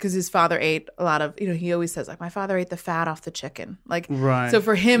you're, because his father ate a lot of, he always says like, my father ate the fat off the chicken. Like, Right. So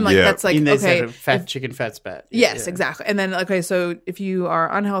for him, like, Yeah. that's like, In this okay. sort of fat chicken, fat spat. Yes, Yeah. exactly. And then, okay, so if you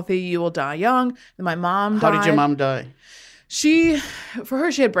are unhealthy, you will die young. Then my mom How died. did your mom die? For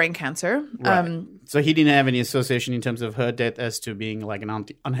her, she had brain cancer. Right. So he didn't have any association in terms of her death as to being like an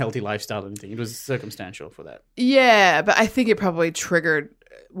unhealthy lifestyle or anything. It was circumstantial for that. Yeah, but I think it probably triggered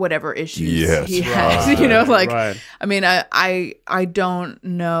whatever issues Yes. he had. You know, like right. I mean, I don't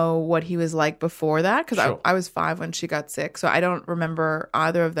know what he was like before that because Sure. I was 5 when she got sick, so I don't remember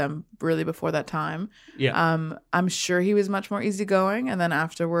either of them really before that time. Yeah. I'm sure he was much more easygoing, and then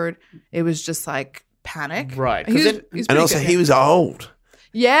afterward, it was just like panic. Right. He was, 'Cause he was And pretty also, good. he was old.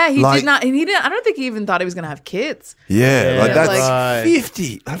 Yeah, he like- did not. And he didn't. I don't think he even thought he was going to have kids. Yeah, like that's Right.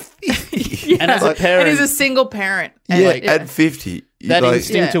 50. Like 50. And as a And parent, he's a single parent. And, Yeah, at 50. that like,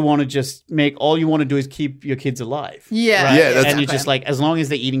 instinct Yeah. to want to just make all you want to do is keep your kids alive. Yeah. Right? Yeah, that's- and you're exactly. just like, as long as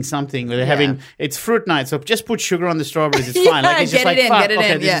they're eating something, they're having, it's fruit night, so just put sugar on the strawberries, it's fine. Like, it's get just like, it in, fuck, get it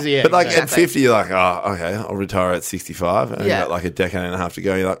okay, in, this yeah. is, yeah. But like exactly. at 50, you're like, oh, okay, I'll retire at 65. And Yeah. you've got like a decade and a half to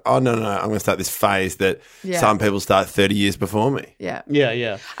go. You're like, oh, no, I'm going to start this phase that Yeah. some people start 30 years before me. Yeah.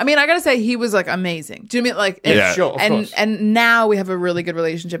 Yeah. I mean, I gotta say, he was like amazing. Do you mean like? Yeah. Sure, of course. And now we have a really good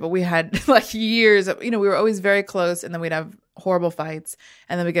relationship, but we had like years of, we were always very close, and then we'd have horrible fights,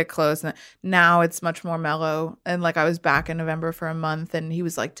 and then we get close, and now it's much more mellow. And like I was back in November for a month, and he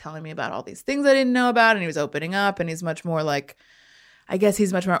was like telling me about all these things I didn't know about, and he was opening up, and he's much more like, I guess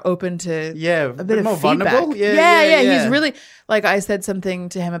he's much more open to Yeah, a bit of more feedback. vulnerable. Yeah. Yeah. He's really like, I said something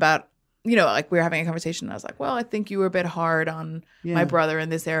to him about, like we were having a conversation, and I was like, well, I think you were a bit hard on my brother in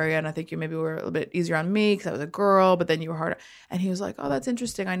this area, and I think you maybe were a little bit easier on me because I was a girl, but then you were harder. And he was like, oh, that's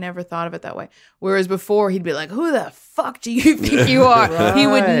interesting. I never thought of it that way. Whereas before, he'd be like, who the fuck do you think you are? He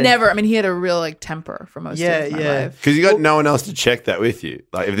would Right. never. I mean, he had a real like temper for most of my life. Because you got no one else to check that with you.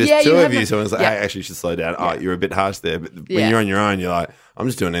 Like if there's Yeah, two you of have you, no- someone's like, yeah. hey, actually, you should slow down. Oh, you're a bit harsh there. But when Yeah. you're on your own, you're like, I'm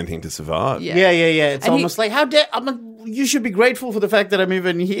just doing anything to survive. Yeah. Yeah. It's And almost like, how dare you should be grateful for the fact that I'm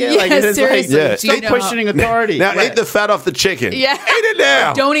even here. Yeah, Like, it's seriously. Yeah. like, Do you stop know questioning authority. Now Right. eat the fat off the chicken. Yeah. Eat it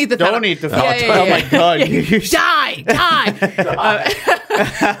now. Don't eat the fat. Don't eat the Yeah, fat. yeah, Oh yeah. my god! You Die.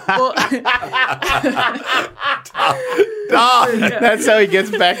 Well, That's how he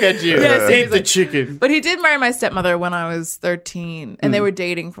gets back at you. Yeah, Eat the seriously. chicken. But he did marry my stepmother when I was 13, and they were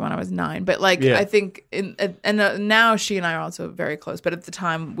dating from when I was 9. But like, Yeah. I think, now she and I are also very close. But at the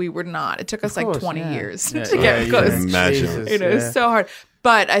time, we were not. It took us like course, 20 yeah. years Yeah, to yeah, get yeah. close. Imagine. Jesus, It yeah. was so hard.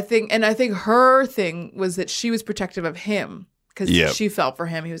 But I think her thing was that she was protective of him because Yep. she felt for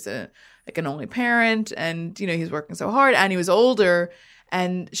him. He was an only parent, and he was working so hard, and he was older.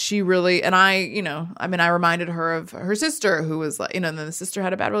 And she really, and I reminded her of her sister who was like, and then the sister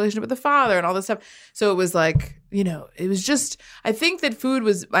had a bad relationship with the father and all this stuff. So it was like, it was just, I know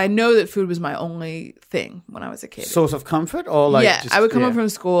that food was my only thing when I was a kid. Source of comfort, or like, yeah, just, I would come home from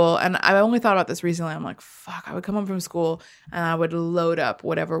school, and I only thought about this recently. I'm like, fuck, I would come home from school, and I would load up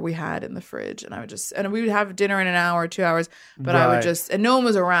whatever we had in the fridge, and we would have dinner in an hour, 2 hours, but I would Right. just, and no one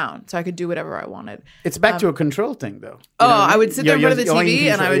was around, so I could do whatever I wanted. It's back to a control thing, though. Oh, I would sit there in front of the You're TV,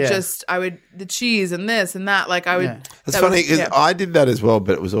 in and I would control, yeah. the cheese and this and that. Like I would. Yeah. That's that was- funny because yeah. I did that as well,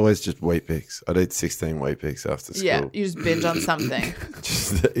 but it was always just Weet-Bix. I'd eat 16 Weet-Bix after school. Yeah, you just binge on something.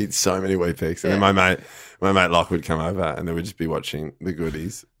 Just eat so many Weet-Bix. And Yeah. then my mate Locke would come over and they would just be watching the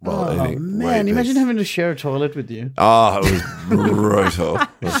goodies while Oh eating man, Weet-Bix. imagine having to share a toilet with you. Oh, it was brutal. It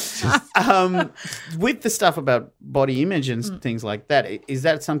was just- With the stuff about body image and things like that, is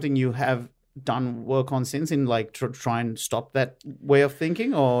that something you have done work on since in like try and stop that way of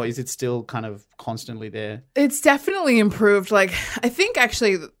thinking, or is it still kind of constantly there? It's definitely improved. Like I think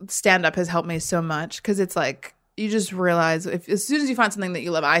actually stand up has helped me so much because it's like you just realize as soon as you find something that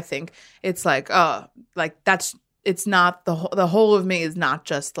you love, I think it's like it's not the whole of me is not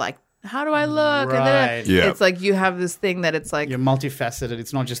just like how do I look? And then Right. Yeah. it's like you have this thing that it's like You're multifaceted.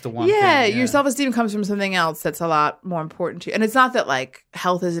 It's not just the one yeah, thing. your self-esteem comes from something else that's a lot more important to you. And it's not that like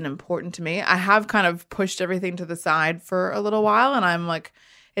health isn't important to me. I have kind of pushed everything to the side for a little while, and I'm like,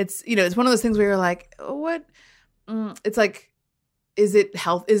 it's it's one of those things where you're like, what? It's like, is it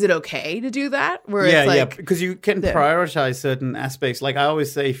health? Is it okay to do that? Where Yeah, it's like, yeah, because you can Yeah. prioritize certain aspects. Like I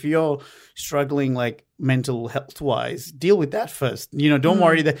always say, if you're struggling like mental health wise, deal with that first. Don't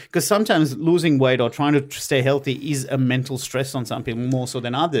worry that, because sometimes losing weight or trying to stay healthy is a mental stress on some people more so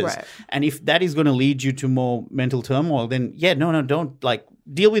than others. Right. And if that is going to lead you to more mental turmoil, then no, don't like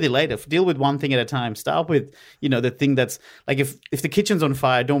deal with it later. Deal with one thing at a time. Start with, the thing that's like if the kitchen's on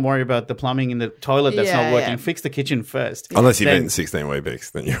fire, don't worry about the plumbing in the toilet that's Yeah, not working. yeah. Fix the kitchen first. unless you've Then- eaten 16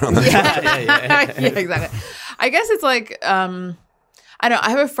 Weet-Bix, then you're on that. Yeah. yeah, exactly. I guess it's like, I know.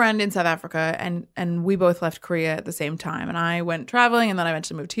 I have a friend in South Africa, and we both left Korea at the same time. And I went traveling, and then I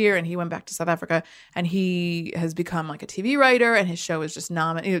eventually moved here, and he went back to South Africa, and he has become like a TV writer, and his show was just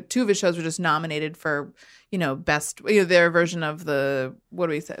nominated. 2 of his shows were just nominated for, best, their version of the, what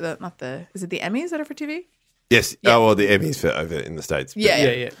do we say? Is it the Emmys that are for TV? Yes. Yeah. Oh, well, the Emmys for over in the States. But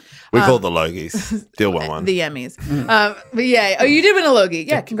Yeah. we call it the Logies. Still won one. The Emmys. But yeah. Oh, you did win a Logie.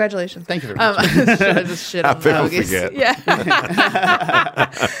 Yeah, congratulations. Thank you very much. Should have just shit on the People Logies. forget. Yeah.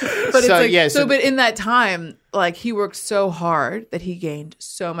 But it's but in that time, like he worked so hard that he gained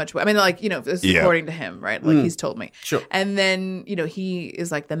so much weight. I mean, like, this is according to him, right? Like he's told me. Sure. And then, he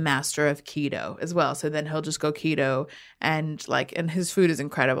is like the master of keto as well. So then he'll just go keto and his food is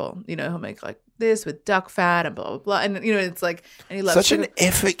incredible. He'll make like this with duck fat and blah, blah, blah. And, it's like, and he loves Such an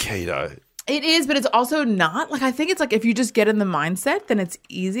effort, keto. It is, but it's also not. Like, I think it's like if you just get in the mindset, then it's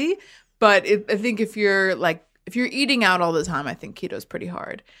easy. But I think if you're eating out all the time, I think keto is pretty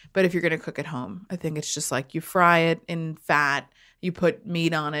hard. But if you're going to cook at home, I think it's just like you fry it in fat, you put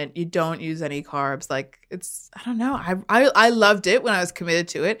meat on it, you don't use any carbs. Like I don't know. I loved it when I was committed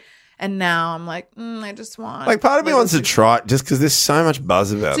to it. And now I'm like, I just want. Like, part of me wants to try it just because there's so much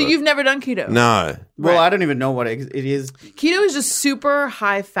buzz about it. So you've never done keto? No. Well, I don't even know what it is. Keto is just super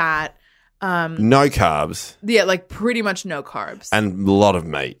high fat. No carbs. Yeah, like pretty much no carbs. And a lot of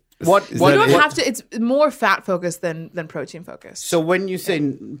meat. What You don't have to. It's more fat focused than protein focused. So when you say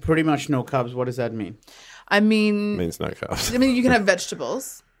pretty much no carbs, what does that mean? I mean, Means no carbs. you can have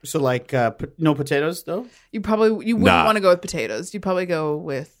vegetables. So like no potatoes though? You wouldn't want to go with potatoes. You'd probably go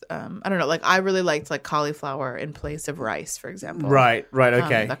with I don't know. Like I really liked like cauliflower in place of rice, for example. Right.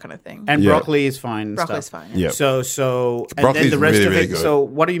 Okay. That kind of thing. And broccoli is fine. And Broccoli's stuff. fine. Yeah. So and Broccoli's then the rest really, of really it. good. So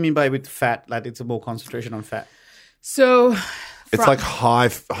what do you mean by with fat? Like it's a more concentration on fat. So It's like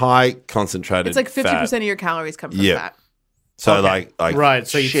high concentrated. it's like 50% fat. of your calories come from Yeah. fat. So Okay. like Right,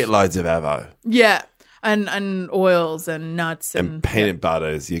 so it's- shitloads of avo Yeah, and oils and nuts and peanut butter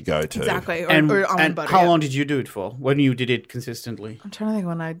is your go-to. exactly, or And almond butter. how yeah. long did you do it for? When you did it consistently? I'm trying to think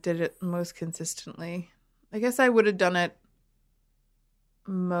when I did it most consistently. I guess I would have done it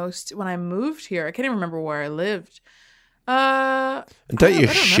most when I moved here. I can't even remember where I lived. And don't you I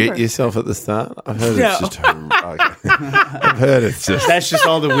don't shit remember. yourself at the start? I've heard No. it's just. I've heard it's just. That's just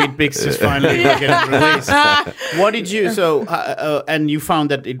all the wheat bix just finally getting released. What did you? So and you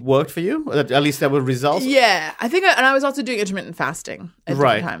found that it worked for you? That at least there were results. Yeah, I think, and I was also doing intermittent fasting at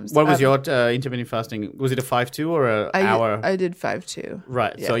Right. different times. What was your intermittent fasting? Was it a 5-2 or an hour? I did 5-2.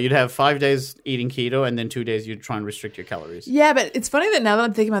 Right. Yeah. So you'd have 5 days eating keto, and then 2 days you'd try and restrict your calories. Yeah, but it's funny that now that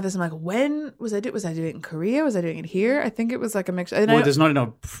I'm thinking about this, I'm like, when was I doing? Was I doing it in Korea? Was I doing it here? I think it was like a mix. And Well, there's not enough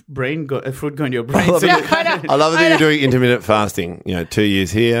food going to your brain. so yeah, you- I know. I love that you're doing intermittent fasting. 2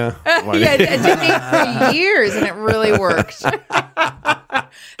 years here. Yeah, I didn't eat for years, and it really worked.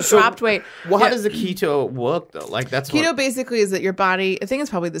 Dropped weight. Well, how Yeah. does the keto work though? Like that's Keto what, basically is that your body, I think it's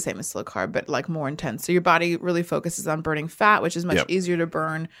probably the same as low carb, but like more intense. So your body really focuses on burning fat, which is much Yep. easier to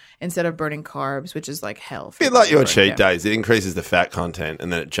burn instead of burning carbs, which is like hell. A bit like your cheat Yeah. days. It increases the fat content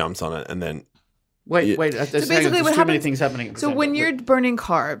and then it jumps on it and then wait. There's, basically there's what too many happens- things happening. At the So same when time. you're burning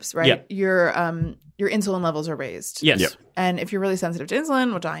carbs, right, Yeah. your insulin levels are raised. yes, Yep. And if you're really sensitive to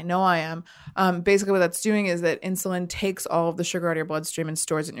insulin, which I know I am, basically what that's doing is that insulin takes all of the sugar out of your bloodstream and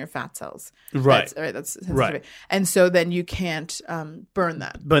stores it in your fat cells. Right. That's sensitive. Right. And so then you can't burn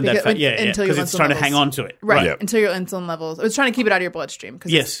that. burn that Because- fat. Yeah, until your because it's insulin trying to levels- hang on to it. Right. Yep. Until your insulin levels. It's trying to keep it out of your bloodstream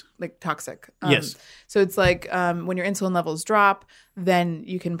because Yes. it's like toxic. Yes. So it's like when your insulin levels drop, then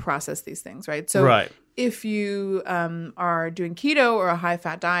you can process these things, right? So Right. if you are doing keto or a high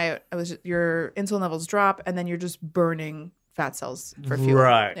fat diet, your insulin levels drop and then you're just burning fat cells for fuel.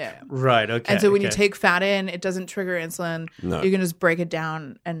 Right. Yeah. Right. Okay. And so when you okay. take fat in, it doesn't trigger insulin. No. You can just break it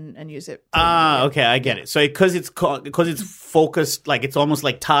down and use it. Okay, I get it. So because it's focused, like it's almost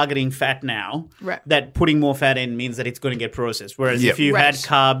like targeting fat now. Right. That putting more fat in means that it's going to get processed. Whereas Yep. if you Right. had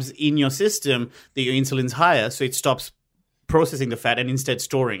carbs in your system, your insulin's higher, so it stops processing the fat and instead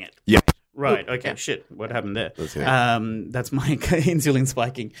storing it. yeah. Right. Okay. Shit. What happened there? That's it. That's my insulin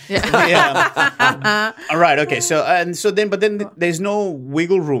spiking. Yeah. Yeah. All right. Okay. So but then there's no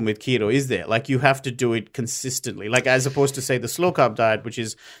wiggle room with keto, is there? Like you have to do it consistently. Like as opposed to say the slow carb diet, which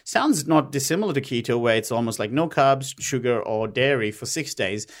sounds not dissimilar to keto, where it's almost like no carbs, sugar, or dairy for 6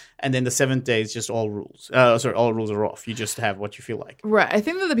 days, and then the 7th day is just all rules. All rules are off. You just have what you feel like. Right. I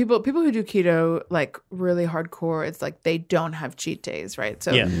think that the people who do keto like really hardcore, it's like they don't have cheat days, right?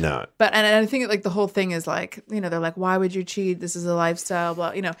 So Yeah. No. But and I think like the whole thing is like, they're like, why would you cheat? This is a lifestyle,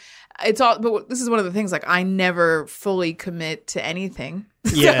 blah, it's all. But this is one of the things. Like, I never fully commit to anything.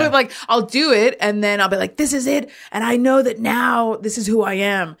 Yeah. So like I'll do it and then I'll be like, this is it. And I know that now this is who I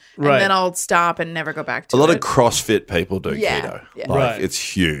am. And Right. then I'll stop and never go back to A it. lot of CrossFit people do Yeah, keto. yeah. Like Right. it's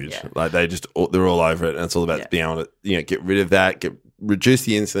huge. Yeah. Like they're all over it, and it's all about Yeah. being able to get rid of that, reduce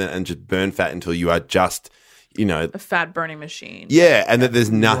the insulin, and just burn fat until you are just a fat burning machine. yeah, and that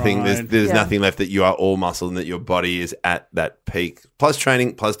there's nothing Right. there's Yeah. nothing left, that you are all muscle and that your body is at that peak. Plus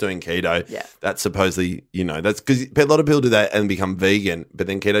training, plus doing keto. Yeah. That's supposedly that's because a lot of people do that and become vegan, but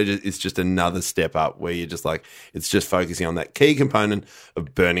then keto is just another step up where you're just like it's just focusing on that key component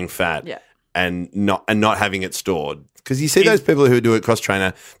of burning fat. Yeah. And not having it stored, because you see those people who do it cross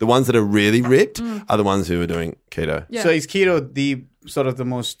trainer, the ones that are really ripped are the ones who are doing keto. Yeah. So is keto the sort of the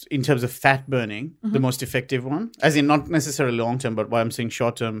most, in terms of fat burning, the most effective one? As in not necessarily long term, but what I'm saying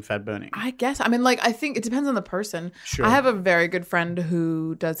short term fat burning. I guess. I mean, like, I think it depends on the person. Sure. I have a very good friend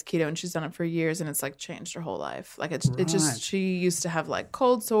who does keto and she's done it for years and it's like changed her whole life. Like, it's Right. just, she used to have like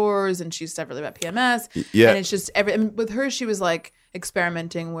cold sores and she used to have really bad PMS. Yeah. And it's just, and with her, she was like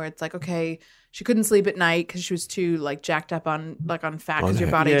experimenting where it's like, okay, she couldn't sleep at night because she was too like jacked up on fat because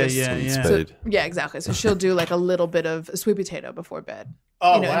your body Yeah, just. yeah. So, Speed. yeah, exactly. So she'll do like a little bit of a sweet potato before bed.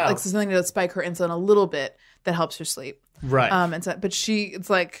 Oh, Like something that'll spike her insulin a little bit that helps her sleep. Right. And so, but it's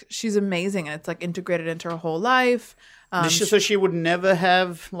like she's amazing, and it's like integrated into her whole life. So she would never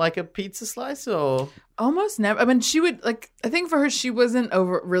have like a pizza slice, or Almost never. I mean, she would like. I think for her, she wasn't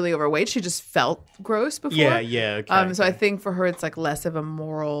really overweight. She just felt gross before. yeah. Okay, So I okay. think for her, it's like less of a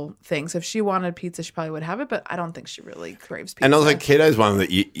moral thing. So if she wanted pizza, she probably would have it. But I don't think she really craves pizza. And also, keto is one that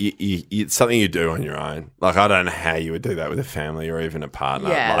you it's something you do on your own. Like, I don't know how you would do that with a family or even a partner.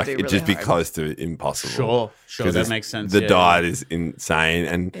 Yeah, like, it'd be it'd just really be hard. close to impossible. Sure, 'Cause that it's- makes sense. The yeah. diet is insane,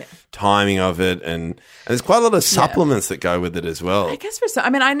 and timing of it, and there's quite a lot of supplements that go with it as well. I guess for some, I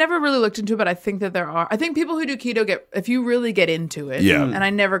mean, I never really looked into it, but I think that there are. I think people who do keto if you really get into it. Yeah. And I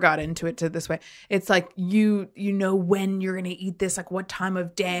never got into it to this way. It's like you know when you're going to eat this, like what time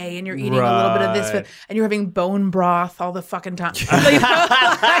of day, and you're eating a little bit of this, Right. and you're having bone broth all the fucking time. Like,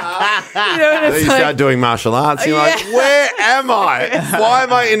 and Then it's you like, start doing martial arts, and you're like, where am I? Why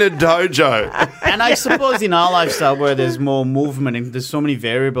am I in a dojo? And I suppose in our lifestyle where there's more movement and there's so many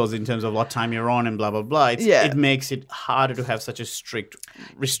variables in terms of what time you're on and blah, blah, blah, it makes it harder to have such a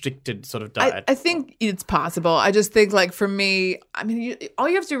restricted sort of diet. I think it's possible. I just think, like, for me, I mean, all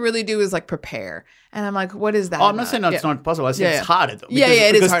you have to really do is like prepare. And I'm like, what is that? Oh, I'm not about? saying it's not possible. I say Yeah, it's yeah. harder though. Yeah, Because, yeah,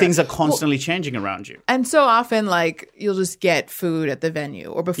 it is because harder. things are constantly changing around you. And so often, like, you'll just get food at the venue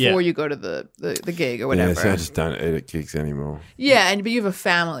or before Yeah. you go to the gig or whatever. Yeah, so I just don't eat at gigs anymore. Yeah, but you have a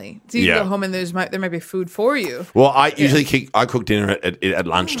family. So you Yeah. go home and there might be food for you. Well, I usually I cook dinner at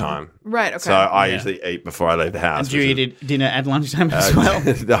lunchtime. Right, okay. So I Yeah. usually eat before I leave the house. And do you which eat dinner at lunchtime is- as well?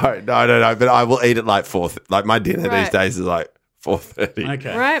 No. But I will eat at like 4. Like, my dinner these Right. days is like 4:30.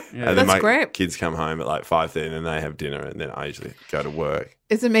 Okay. Right. Yeah. And then That's my great. kids come home at like 5:30, and then they have dinner, and then I usually go to work.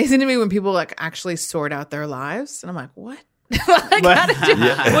 It's amazing to me when people like actually sort out their lives. And I'm like, what? Like, how did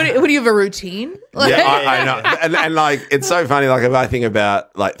you, what do you have a routine? Like, Yeah, I know. And like, it's so funny. Like, if I think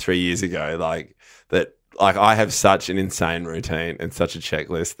about like 3 years ago, like that, like I have such an insane routine and such a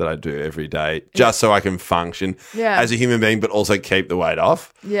checklist that I do every day just so I can function Yeah. as a human being, but also keep the weight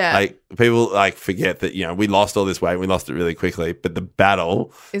off. Yeah. Like, people like forget that, we lost all this weight. We lost it really quickly, but the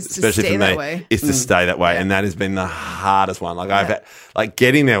battle, Is to especially stay for that me, way. is to stay that way. And that has been the hardest one. Like, I've had, like,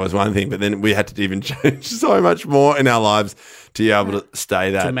 getting there was one thing, but then we had to even change so much more in our lives to be able to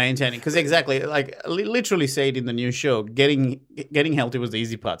stay that. To maintain it, because exactly, like literally say it in the new show, getting healthy was the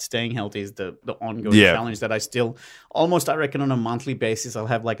easy part. Staying healthy is the ongoing Yeah. challenge that I still almost, I reckon, on a monthly basis, I'll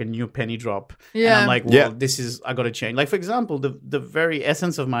have like a new penny drop. Yeah. And I'm like, well, Yeah. this is, I got to change. Like, for example, the very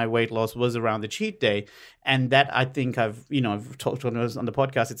essence of my weight loss was around the cheat day, and that I think I've talked on the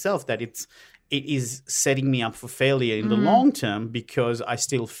podcast itself that it is setting me up for failure in the long term, because I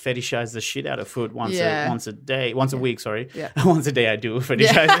still fetishize the shit out of food once a week. Sorry, Yeah. once a day I do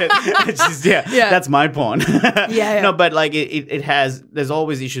fetishize it. It's just, Yeah. that's my porn. Yeah. No, but like it has. There's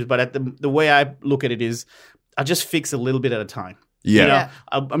always issues, but at the way I look at it is, I just fix a little bit at a time. Yeah. You know, Yeah.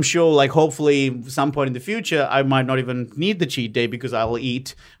 I'm sure, like, hopefully, some point in the future, I might not even need the cheat day because I will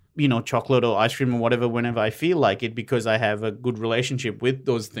eat, chocolate or ice cream or whatever whenever I feel like it, because I have a good relationship with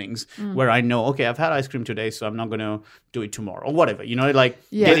those things where I know, okay, I've had ice cream today, so I'm not going to do it tomorrow or whatever. Like,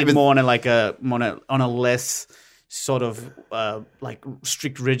 Yeah. get it more on a less sort of like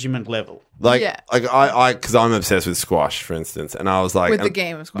strict regiment level. Like, Yeah. I because I'm obsessed with squash, for instance, and I was like, With the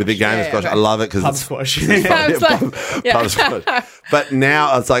game of squash. with the game of Yeah, squash, okay. I love it because Pub it's squash. I was like, yeah. pub squash. But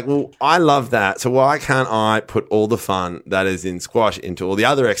now it's like, well, I love that, so why can't I put all the fun that is in squash into all the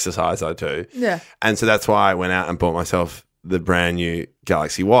other exercise I do? Yeah. And so that's why I went out and bought myself the brand new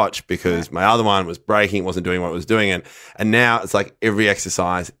Galaxy Watch because my other one was breaking, wasn't doing what it was doing. And now it's like every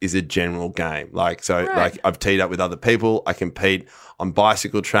exercise is a general game. Like, so like I've teed up with other people. I compete on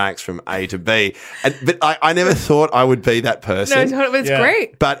bicycle tracks from A to B. But I never thought I would be that person. No, it's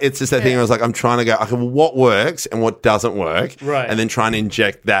great. But it's just that thing. I was like, I'm trying to go, okay, well, what works and what doesn't work, Right. and then try and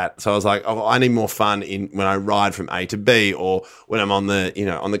inject that. So I was like, oh, I need more fun when I ride from A to B, or when I'm on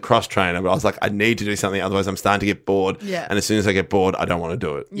the cross trainer. But I was like, I need to do something, otherwise I'm starting to get bored. Yeah. And as soon as I get bored, I don't want to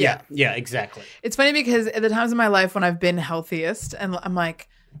do it. Yeah, exactly. It's funny because at the times in my life when I've been healthiest and I'm like,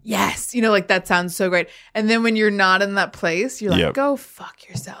 yes, like that sounds so great. And then when you're not in that place, you're like, Yep. go fuck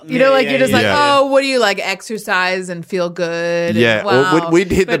yourself. You're just like, yeah. oh, what do you like? Exercise and feel good. Yeah, And, wow. or we'd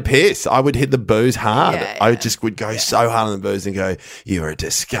hit the piss. I would hit the booze hard. Yeah, I yeah. just would go so hard on the booze and go, you're a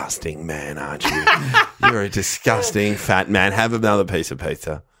disgusting man, aren't you? You're a disgusting fat man. Have another piece of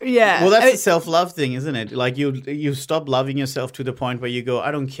pizza. Yeah. Well, that's I mean, the self-love thing, isn't it? Like you stop loving yourself to the point where you go,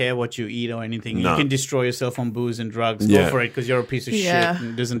 I don't care what you eat or anything. No. You can destroy yourself on booze and drugs. Yeah. Go for it because you're a piece of Yeah. shit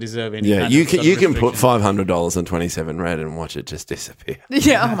and doesn't deserve any. Yeah, kind you of can sort of you can put restriction. $500 on 27 Red and watch it just disappear.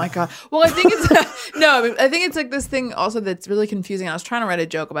 yeah. Oh my God. Well, I think it's I think it's like this thing also that's really confusing. I was trying to write a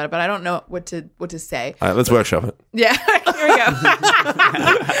joke about it, but I don't know what to say. All right, let's workshop it. Yeah. Here we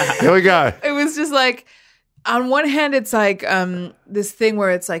go. Here we go. It was just like, on one hand, it's like this thing where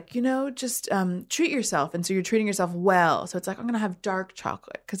it's like, just treat yourself. And so you're treating yourself well. So it's like, I'm going to have dark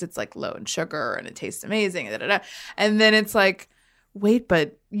chocolate because it's like low in sugar and it tastes amazing. And then it's like, wait,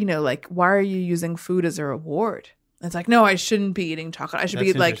 but, like, why are you using food as a reward? And it's like, no, I shouldn't be eating chocolate. I should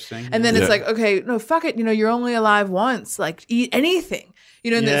be That's like, interesting, and then yeah. it's like, okay, no, fuck it. You're only alive once. Like, eat anything.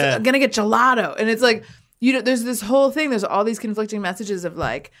 And Yeah. I'm going to get gelato. And it's like, there's this whole thing. There's all these conflicting messages of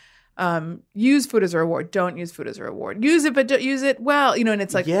like, use food as a reward. Don't use food as a reward. Use it, but don't use it well. And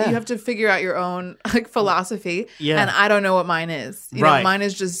it's like Yeah. you have to figure out your own like philosophy. Yeah. And I don't know what mine is. Right. Mine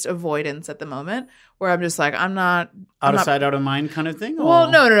is just avoidance at the moment, where I'm just like, I'm not Out of sight, out of mind kind of thing? Well,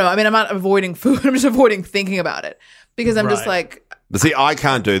 or- no. I mean, I'm not avoiding food. I'm just avoiding thinking about it because I'm just Right. like, But see, I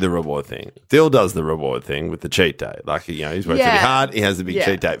can't do the reward thing. Dill does the reward thing with the cheat day. Like, he's worked really Yeah. hard. He has the big Yeah.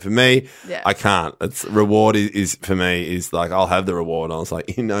 cheat day. For me, Yeah. I can't. It's reward is for me is like, I'll have the reward. I was like,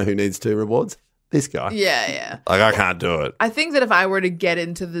 who needs 2 rewards? This guy. yeah. Like, I can't do it. I think that if I were to get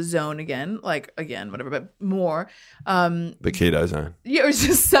into the zone again, whatever, but more, The keto zone. yeah, or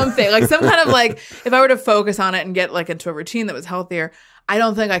just something like some kind of like, if I were to focus on it and get like into a routine that was healthier, I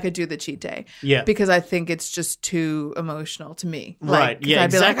don't think I could do the cheat day. Yeah. Because I think it's just too emotional to me. Right. 'Cause Yeah,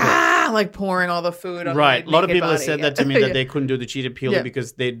 I'd be exactly. like pouring all the food on Right. my A lot of naked people have body. said that to me Yeah. that they couldn't do the cheated purely Yeah.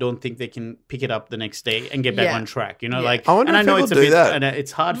 because they don't think they can pick it up the next day and get back Yeah. on track. Yeah. Like, I wonder and I if know people it's a do bit, that. and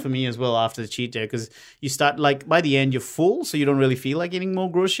it's hard for me as well after the cheat day because you start like by the end you're full, so you don't really feel like eating more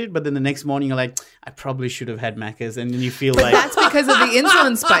gross shit. But then the next morning you're like, I probably should have had Macca's, and then you feel But like, that's because of the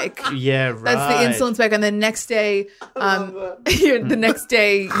insulin spike. yeah, right. That's the insulin spike, and the next day, the next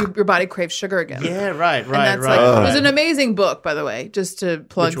day, your body craves sugar again. Yeah, right. And that's right. like, there's an amazing book, by the way, just to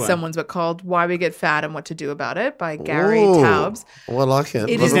plug Which one? someone's book called "Why We Get Fat and What to Do About It" by Gary Ooh. Taubes. Oh, I like it.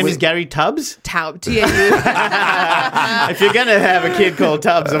 It His is- name is Gary Tubbs. Taub, T-A-U, If you're gonna have a kid called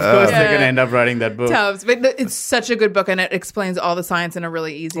Tubbs, of course they're Yeah. gonna end up writing that book. Taubes. But it's such a good book, and it explains all the science in a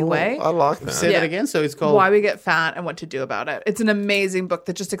really easy way. I like that. Say Yeah. that again. So it's called. Why We Get Fat and What to Do About It. It's an amazing book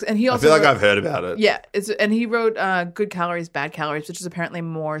that just and he I also feel like wrote- I've heard about it. Yeah, and he wrote Good Calories, Bad Calories, which is apparently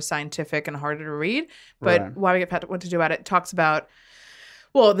more scientific and harder to read. But Right. Why We Get Fat, What to Do About It talks about,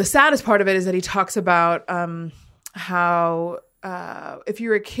 well, the saddest part of it is that he talks about how if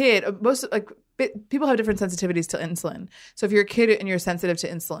you're a kid, people have different sensitivities to insulin. So if you're a kid and you're sensitive to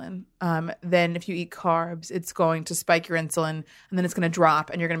insulin, then if you eat carbs, it's going to spike your insulin and then it's going to drop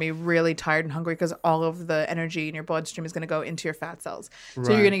and you're going to be really tired and hungry because all of the energy in your bloodstream is going to go into your fat cells. So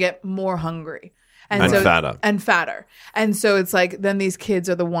you're Right. going to get more hungry. And fatter. And fatter. And so it's like then these kids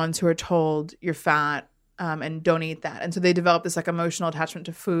are the ones who are told you're fat and don't eat that. And so they develop this like emotional attachment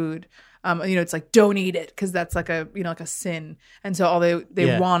to food. It's like don't eat it because that's like a like a sin. And so all they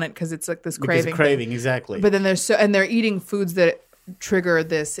Yeah. want it because it's like this because craving. of craving, exactly. But then they're eating foods that trigger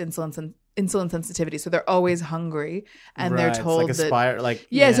this insulin sensitivity. So they're always hungry and they're Right, told it's like a that spiral, like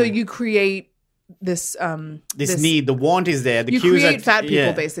so you create this this need, the want is there. The you cues create are, fat people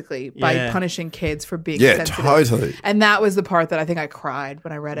yeah. basically by Yeah. punishing kids for being Yeah, sensitive. totally. And that was the part that I think I cried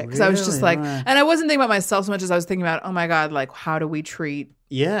when I read it because I was just Really? like, Right. and I wasn't thinking about myself so much as I was thinking about, oh my God, like how do we treat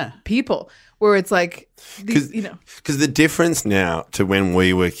Yeah. people? Where it's like, these, Because the difference now to when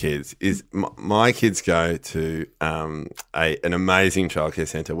we were kids is my kids go to an amazing childcare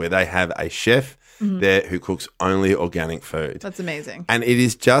centre where they have a chef there who cooks only organic food. that's amazing. And it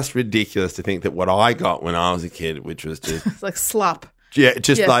is just ridiculous to think that what I got when I was a kid, which was just It's like slop. Yeah,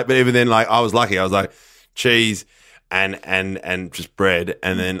 just Yeah. like, but even then, like, I was lucky. I was like, cheese and just bread.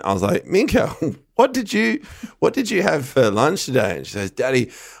 And then I was like, Minka, what did you have for lunch today? And she says,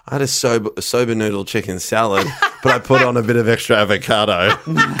 Daddy, I had a soba noodle chicken salad, but I put on a bit of extra avocado.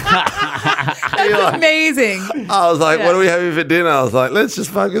 That's amazing. I was like, Yeah. what are we having for dinner? I was like, let's just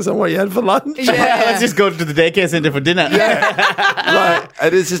focus on what you had for lunch. Yeah. Let's just go to the daycare center for dinner. Like,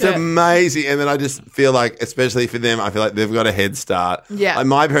 and it's just amazing. And then I just feel like, especially for them, I feel like they've got a head start. Yeah. Like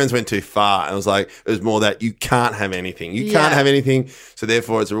my parents went too far. And it was like, it was more that you can't have anything. You can't Yeah. have anything. So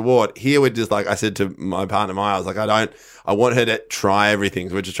therefore it's a reward. Here we're just like, I said to my partner Maya, I was like, I want her to try everything.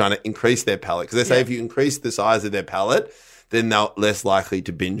 So we're just trying to increase their palate. Because they say if you increase the size of their palate, then they're less likely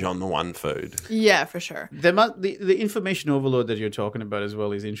to binge on the one food. Yeah, for sure. The information overload that you're talking about as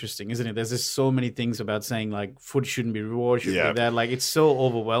well is interesting, isn't it? There's just so many things about saying like food shouldn't be reward, shouldn't Yeah. be that. Like it's so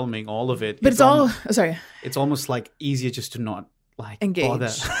overwhelming, all of it. But it's all sorry. It's almost like easier just to not like Engage. bother.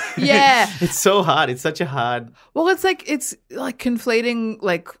 Yeah. It's so hard. It's such a hard. Well, it's like conflating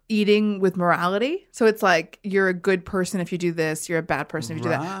like eating with morality. So it's like you're a good person if you do this, you're a bad person if you do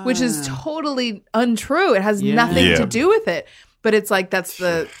that, which is totally untrue. It has nothing Yeah. to do with it. But it's like that's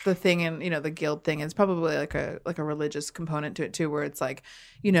the thing, and the guilt thing is probably like a religious component to it too, where it's like,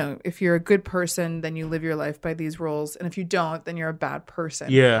 if you're a good person, then you live your life by these rules, and if you don't, then you're a bad person.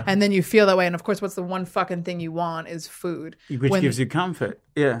 Yeah. And then you feel that way, and of course, what's the one fucking thing you want is food, Which gives you comfort.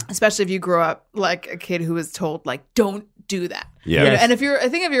 Yeah. especially if you grow up like a kid who was told like don't do that. Yeah. Yes. And if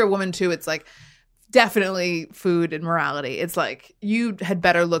you're a woman too, it's like definitely food and morality. It's like you had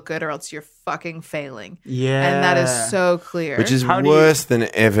better look good or else you're fucking failing. Yeah. And that is so clear. Which is How do you- worse than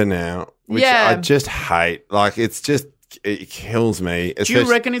ever now. Which Yeah. I just hate. Like, it kills me. Do you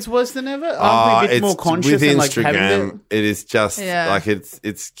reckon it's worse than ever? Aren't we a bit more conscious with and like Instagram, having the... it is just Yeah. like it's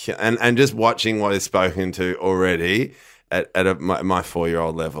and just watching what is spoken to already at my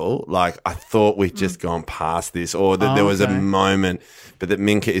 4-year-old level. Like I thought we'd just gone past this, or that there was a okay. moment, but that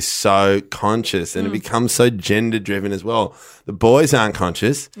Minka is so conscious and it Mm. becomes so gender driven as well. The boys aren't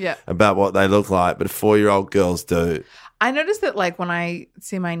conscious Yeah. about what they look like, but 4-year-old girls do. I noticed that like when I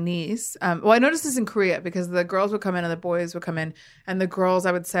see my niece, I noticed this in Korea because the girls would come in and the boys would come in, and the girls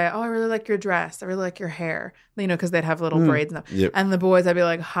I would say, "Oh, I really like your dress. I really like your hair," because they'd have little braids and stuff. Yep. And the boys, I'd be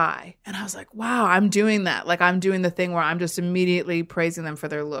like, "Hi," and I was like, "Wow, I'm doing that. Like I'm doing the thing where I'm just immediately praising them for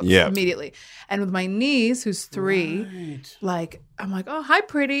their looks Yeah. immediately." And with my niece, who's 3, like I'm like, "Oh, hi,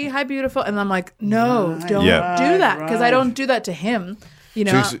 pretty, hi, beautiful," and I'm like, "No, don't Yeah. do that because I Right. don't do that to him."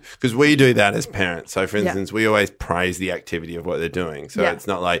 Because we do that as parents. So, for Yeah. instance, we always praise the activity of what they're doing. So Yeah. it's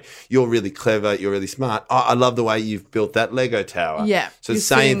not like, you're really clever, you're really smart. Oh, I love the way you've built that Lego tower. Yeah. So You're the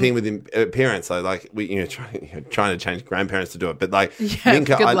same seeing- thing with parents. So like we, trying to change grandparents to do it. But like, Yeah,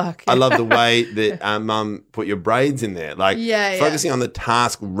 Minka, good I, luck. I love the way that Mum put your braids in there. Like Yeah, focusing on the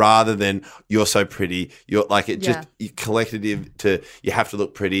task rather than you're so pretty. You're like, it Yeah. just collective to, you have to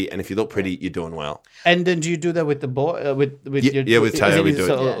look pretty. And if you look pretty, you're doing well. And then do you do that with the boy? With Yeah, yeah, with Taya we do it.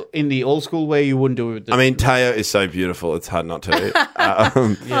 So in the old school way, you wouldn't do it with the... I mean, Teo is so beautiful; it's hard not to.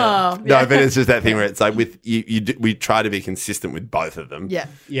 Oh, No, yeah. but it's just that thing where it's like with we try to be consistent with both of them. Yeah.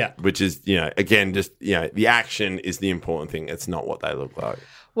 yeah. Which is, again, just the action is the important thing. It's not what they look like.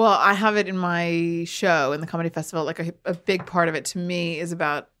 Well, I have it in my show in the comedy festival. Like a big part of it to me is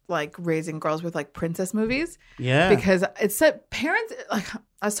about like raising girls with like princess movies. Yeah. Because it's that parents, like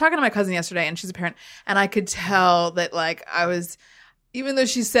I was talking to my cousin yesterday and she's a parent, and I could tell that like I was, even though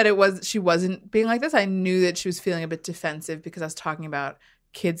she said she wasn't being like this, I knew that she was feeling a bit defensive because I was talking about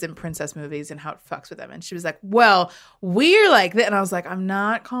kids in princess movies and how it fucks with them. And she was like, well, we're like that. And I was like, I'm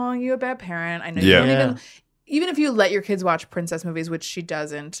not calling you a bad parent. I know you Yeah. don't even if you let your kids watch princess movies, which she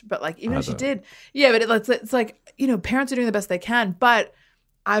doesn't, but like even if she did, yeah, but it's like, parents are doing the best they can. But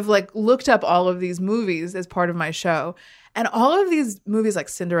I've like looked up all of these movies as part of my show, and all of these movies like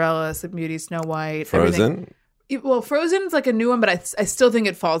Cinderella, Sleeping Beauty, Snow White, everything. Frozen. Well, Frozen is like a new one, but I still think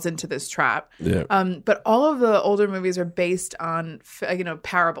it falls into this trap. Yeah. But all of the older movies are based on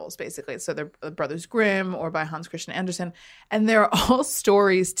parables, basically. So they're Brothers Grimm or by Hans Christian Andersen, and they're all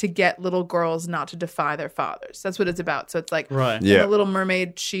stories to get little girls not to defy their fathers. That's what it's about. So it's like, Right. in Yeah. The Little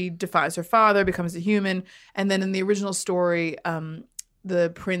Mermaid, she defies her father, becomes a human, and then in the original story,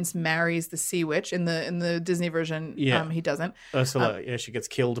 the prince marries the sea witch. In the Disney version, Yeah. he doesn't. Ursula, she gets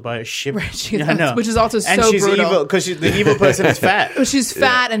killed by a ship. Right, she Yeah, I know. which is also and so she's brutal. evil because the evil person is fat. Well, she's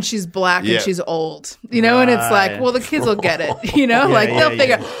fat and she's black Yeah. and she's old, and it's like, Right. well, the kids will get it, like they'll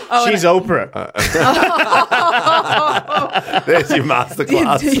figure. Oh, she's Oprah. There's your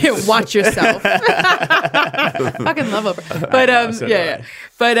masterclass. Yeah, watch yourself. Fucking love Oprah. But so do yeah.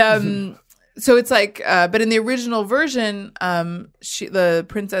 But So it's like, but in the original version, the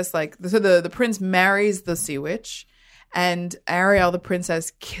princess, the prince marries the sea witch, and Ariel, the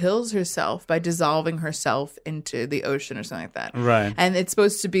princess, kills herself by dissolving herself into the ocean or something like that. Right. And it's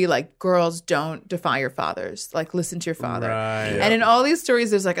supposed to be like, girls, don't defy your fathers. Like, listen to your father. Right. And in all these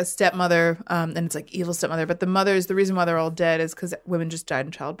stories, there's like a stepmother, and it's like evil stepmother. But the reason why they're all dead is because women just died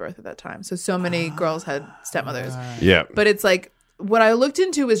in childbirth at that time. So many girls had stepmothers. Yeah. But it's like, what I looked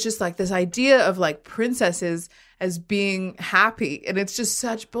into was just like this idea of like princesses as being happy. And it's just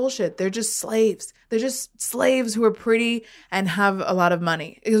such bullshit. They're just slaves. They're just slaves who are pretty and have a lot of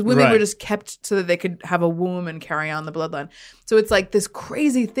money. Because women Right. were just kept so that they could have a womb and carry on the bloodline. So it's like this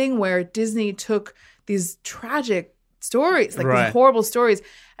crazy thing where Disney took these tragic stories, like Right. these horrible stories,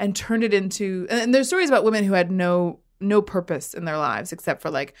 and turned it into, and there's stories about women who had no purpose in their lives except for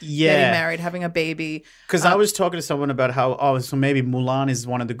like Yeah. getting married, having a baby. Because I was talking to someone about how, so maybe Mulan is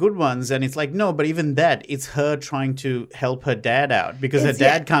one of the good ones. And it's like, no, but even that, it's her trying to help her dad out because her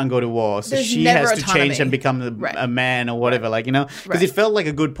dad can't go to war. So There's she never has to autonomy. change and become Right. a man or whatever. Like, you know, because Right. it felt like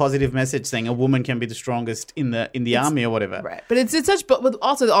a good positive message saying a woman can be the strongest in the army or whatever. Right. But it's such, but with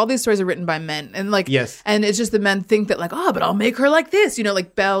also all these stories are written by men. And like, Yes. and it's just the men think that like, oh, but I'll make her like this. You know,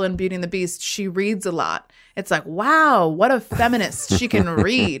 like Belle in Beauty and the Beast, she reads a lot. It's like, wow, what a feminist. She can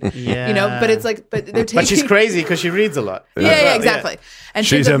read. Yeah. You know, but it's like, but they're taking. But she's crazy because she reads a lot. Yeah, exactly. And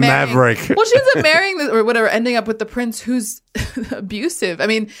she She's ends up a marrying- maverick. Well, she ends up marrying or whatever, ending up with the prince who's abusive. I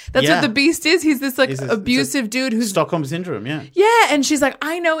mean, that's Yeah. what the Beast is. He's this like He's abusive dude who's Stockholm syndrome, yeah. yeah, and she's like,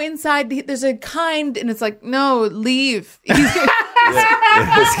 I know inside there's a kind, and it's like, no, leave.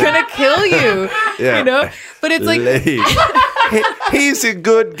 He's gonna kill you. Yeah. You know, but it's like Leave. He's a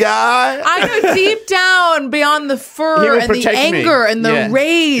good guy. I know deep down beyond the He fur will and the protect me. anger and the Yeah.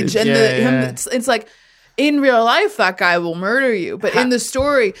 rage and Yeah, him. yeah. It's like. In real life, that guy will murder you. But in the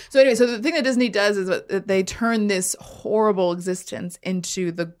story, so anyway, so the thing that Disney does is that they turn this horrible existence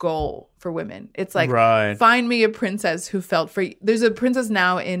into the goal for women. It's like, Right. find me a princess who felt free. There's a princess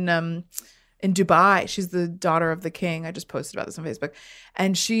now in Dubai. She's the daughter of the king. I just posted about this on Facebook,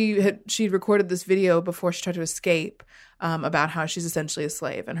 and she'd recorded this video before she tried to escape. About how she's essentially a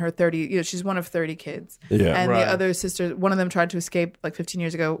slave, and her 30, she's one of 30 kids. Yeah. And Right. the other sister, one of them tried to escape like 15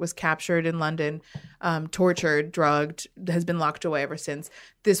 years ago, was captured in London, tortured, drugged, has been locked away ever since.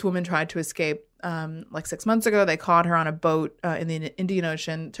 This woman tried to escape like 6 months ago. They caught her on a boat in the Indian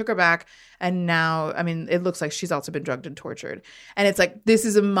Ocean, took her back, and now, I mean, it looks like she's also been drugged and tortured. And it's like, this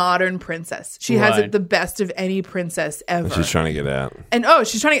is a modern princess. She has Right. it the best of any princess ever. She's trying to get out. And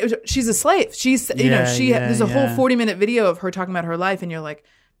she's a slave. She's, there's a whole 40-minute video of her talking about her life, and you're like,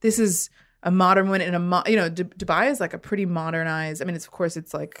 this is a modern woman in Dubai is like a pretty modernized. I mean, it's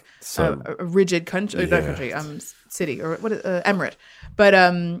like a rigid country, not country, city or what emirate. But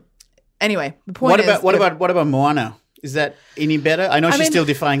anyway, the point is, What about Moana? Is that any better? I know she's still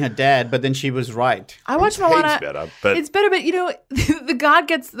defying her dad, but then she was right. I watched Moana. better, but- it's better, but the god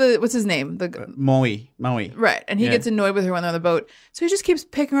gets what's his name? Maui. Right. And he gets annoyed with her when they're on the boat. So he just keeps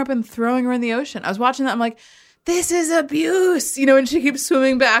picking her up and throwing her in the ocean. I was watching that. I'm like, this is abuse. And she keeps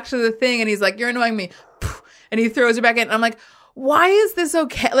swimming back to the thing. And he's like, you're annoying me. And he throws her back in. And I'm like, why is this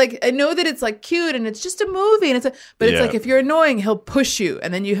okay? Like, I know that it's like cute and it's just a movie. But it's Yeah. like, if you're annoying, he'll push you.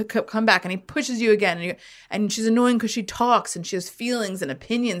 And then you come back and he pushes you again. And she's annoying because she talks and she has feelings and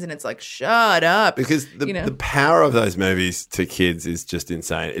opinions. And it's like, shut up. Because the power of those movies to kids is just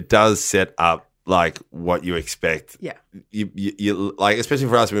insane. It does set up like what you expect. Yeah. You like, especially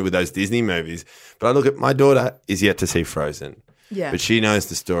for us with those Disney movies. But I look at my daughter is yet to see Frozen. Yeah. But she knows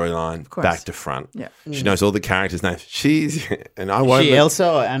the storyline course. back to front. Yeah. She knows all the characters' names. And I won't. She Elsa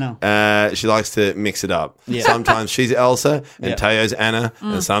or Anna? She likes to mix it up. Yeah. Sometimes she's Elsa and Yeah. Teo's Anna,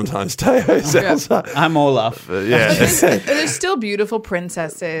 and sometimes Teo's Elsa. I'm Olaf. Yeah. There's still beautiful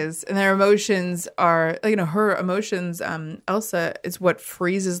princesses, and their emotions are, her emotions. Elsa is what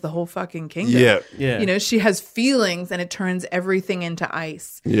freezes the whole fucking kingdom. Yeah. Yeah. She has feelings, and it turns everything into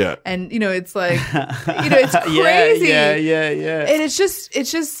ice. Yeah. And it's like, it's crazy. Yeah. And it's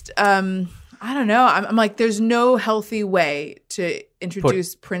just, I don't know. I'm like, there's no healthy way to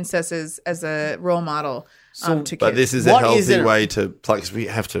introduce princesses as a role model to kids. But this is a What is healthy it- way to plug, because we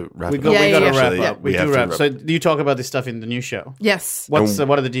have to wrap We it got up. to yeah. wrap Actually, up. We have do to wrap. So do you talk about this stuff in the new show? Yes. What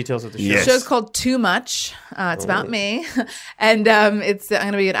are the details of the show? Yes. The show's called Too Much. It's about me, and I'm going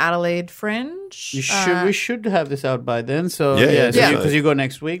to be at Adelaide Fringe. We should have this out by then. So Yeah. because you go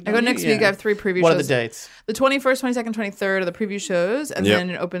next week. I go next week. I have 3 preview What shows. are the dates? The 21st, 22nd, 23rd are the preview shows, and Yep. then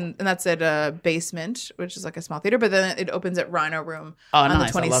it opens, and that's at Basement, which is like a small theater. But then it opens at Rhino Room Oh, on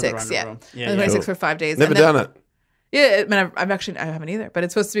nice. the I love the 26th. Rhino Yeah, Room. Yeah, on the yeah. 26th for 5 days. Never And then- done it. Yeah, I mean, I haven't either, but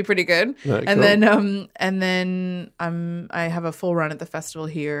it's supposed to be pretty good. Very and cool. then I have a full run at the festival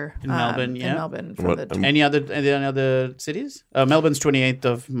here In Melbourne, In yeah. Melbourne for What- the Any other cities? Melbourne's 28th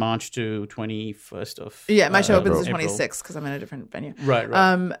of March to 21st of yeah. My show opens April. the 26th because I'm in a different venue. Right.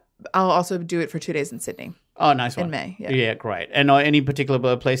 I'll also do it for 2 days in Sydney Oh, nice one. in May. Yeah. Great. And any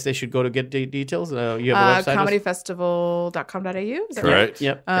particular place they should go to get details? You have a website? comedyfestival.com.au. Is that Correct.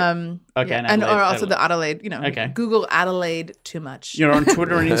 Yep. right? Okay. Yeah. and or Adelaide- also the Adelaide. Okay. Google Adelaide too much. You're on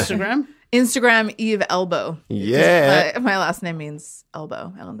Twitter and Instagram? Instagram Eve Elbow. Yeah. My last name means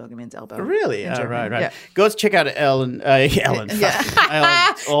elbow. Ellen Bogan means elbow. Really? in Oh, German. right. Yeah. Go check out Ellen. Ellen. Yeah.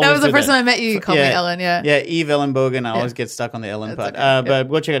 I That always was the do first time I met you. You called me Ellen. Yeah. Yeah, Eve Ellen Bogan. I always get stuck on the Ellen That's part. okay. But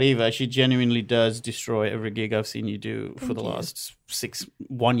go check out Eva. She genuinely does destroy every gig I've seen you do for the last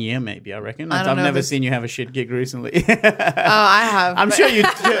 1 year, maybe, I reckon. I don't I've know never if it's- seen you have a shit gig recently. Oh, I have. I'm but- sure you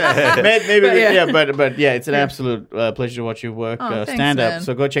do. Maybe, But yeah. but yeah, it's an absolute pleasure to watch your work thanks, stand up. man.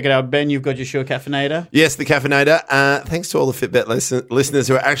 So go check it out. Ben, you've got your show Caffeinator. Yes, the Caffeinator. Thanks to all the Fitbet listeners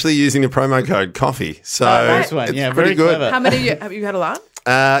who are actually using the promo code coffee. So nice one. it's Yeah, pretty very good. clever. How many have you had a lot?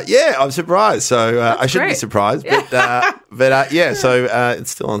 Yeah, I'm surprised. So I shouldn't be great. surprised, but yeah. So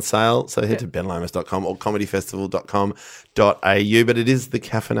it's still on sale. So head to benlomas.com or comedyfestival.com.au. But it is the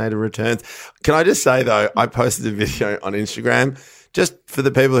Caffeinator returns. Can I just say though, I posted a video on Instagram. Just for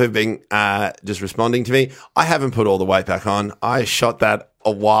the people who've been just responding to me, I haven't put all the weight back on. I shot that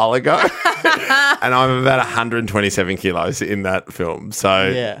a while ago, and I'm about 127 kilos in that film. So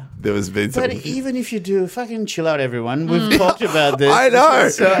Yeah. there was been some. But even if you do, fucking chill out, everyone. We've talked about this. I know.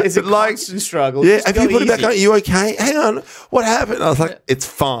 It's a Like- constant struggle. Yeah, Just have go you put it back easy. on? Are you okay? Hang on. What happened? I was like, it's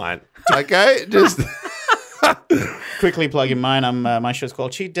fine. Okay, just Quickly plug in mine. My show's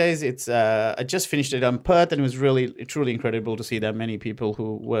called Cheat Days. It's I just finished it on Perth, and it was really truly incredible to see that many people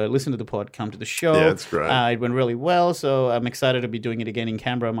who were listening to the pod come to the show. Yeah, it's great. It went really well, so I'm excited to be doing it again in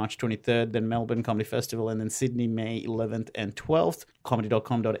Canberra, March 23rd, then Melbourne Comedy Festival, and then Sydney, May 11th and 12th.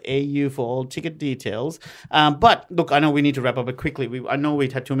 Comedy.com.au for all ticket details. But look, I know we need to wrap up, but quickly, I know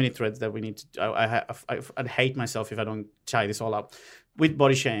we'd had too many threads that we need to. I'd hate myself if I don't tie this all up. With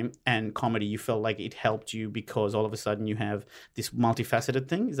Body Shame and comedy, you felt like it helped you because all of a sudden you have this multifaceted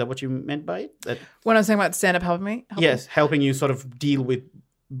thing. Is that what you meant by it? That, When I was talking about stand up helping me? yes, helping you sort of deal with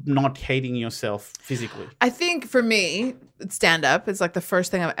not hating yourself physically. I think for me, stand up is like the first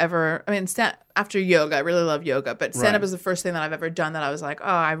thing I've ever. I mean, after yoga, I really love yoga, but stand up Right. is the first thing that I've ever done that I was like, oh,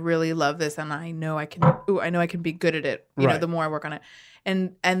 I really love this, and I know I can. I know I can be good at it. You know, Right. the more I work on it,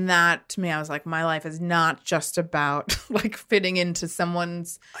 and that to me, I was like, my life is not just about like fitting into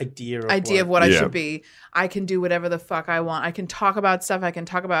someone's Idea of what I Yeah. should be. I can do whatever the fuck I want. I can talk about stuff. I can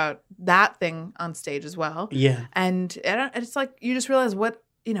talk about that thing on stage as well. Yeah. And it's like you just realize what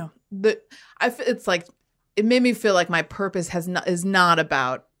it's like. It made me feel like my purpose is not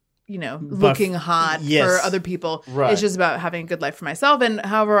about looking hot yes. for other people. Right. It's just about having a good life for myself and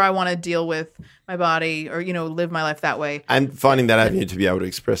however I want to deal with my body or live my life that way. and finding that avenue to be able to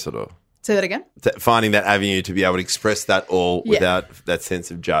express it all. Say that again. Finding that avenue to be able to express that all Yeah. without that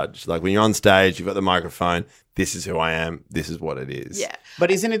sense of judge. Like when you're on stage, you've got the microphone. This is who I am. This is what it is. Yeah.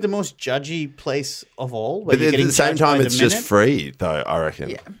 But isn't it the most judgy place of all? Where But you're at getting the same judged by time, the it's just minute? free, though, I reckon.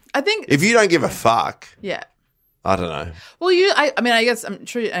 Yeah. I think. If you don't give a fuck, Yeah. I don't know. Well, I mean, I guess I'm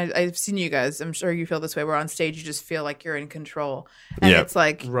sure I've seen you guys. I'm sure you feel this way. Where on stage, you just feel like you're in control, and Yep. it's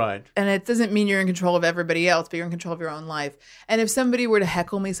like, Right. and it doesn't mean you're in control of everybody else, but you're in control of your own life. And if somebody were to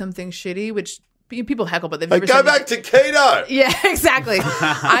heckle me something shitty, which people heckle, but they've Like, never go said back to keto. yeah, exactly.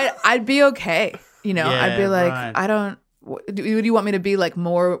 I'd be okay. I'd be Yeah, like, right. I don't. Do you want me to be like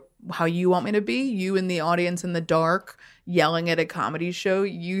more how you want me to be? You in the audience in the dark, yelling at a comedy show.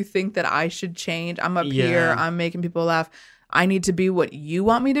 You think that I should change? I'm up here. Yeah. I'm making people laugh. I need to be what you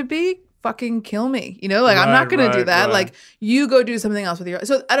want me to be. Fucking kill me. I'm not going to do right, that. right. Like you go do something else with your.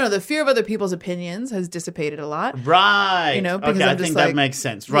 So I don't know. The fear of other people's opinions has dissipated a lot. Right. Because okay, I'm I just think like- that makes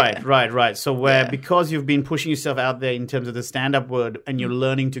sense. Yeah. Right. So where Yeah. because you've been pushing yourself out there in terms of the stand-up word and you're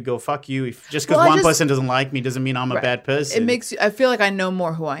learning to go fuck you, if just because Well, I one just- person doesn't like me doesn't mean I'm a Right. bad person. It makes you. I feel like I know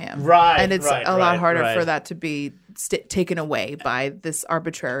more who I am. Right, and it's right, a lot right, harder right. for that to be taken away by this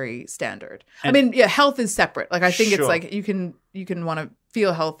arbitrary standard. I mean, yeah, health is separate. Like I think Sure. it's like you can want to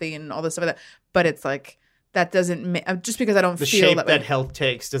feel healthy and all this stuff like that, but it's like that doesn't just because I don't the feel shape that that way. health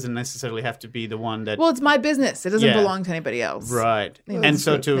takes doesn't necessarily have to be the one that Well, it's my business. It doesn't Yeah. belong to anybody else. right. Yeah, And it's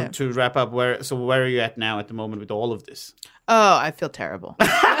so true. Yeah. to wrap up, where are you at now at the moment with all of this? Oh, I feel terrible.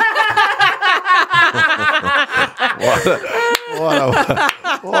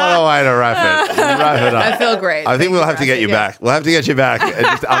 What a way to wrap it. Wrap it up. I feel great. I think Thank we'll you have for to get you asking. back. We'll have to get you back and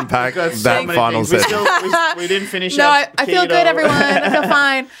just unpack Got so that many final things. set. We didn't finish No, up I feel keto. good, everyone. I feel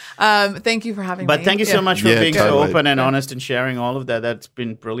fine. Thank you for having me. But thank you so much for Yeah, being totally. so open and honest and sharing all of that. That's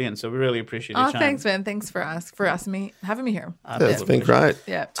been brilliant. So we really appreciate your Oh, time. thanks, man. Thanks for having me here. That's been great.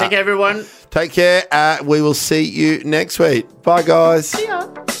 Yeah. Take care, everyone. Take care. We will see you next week. Bye, guys. See ya.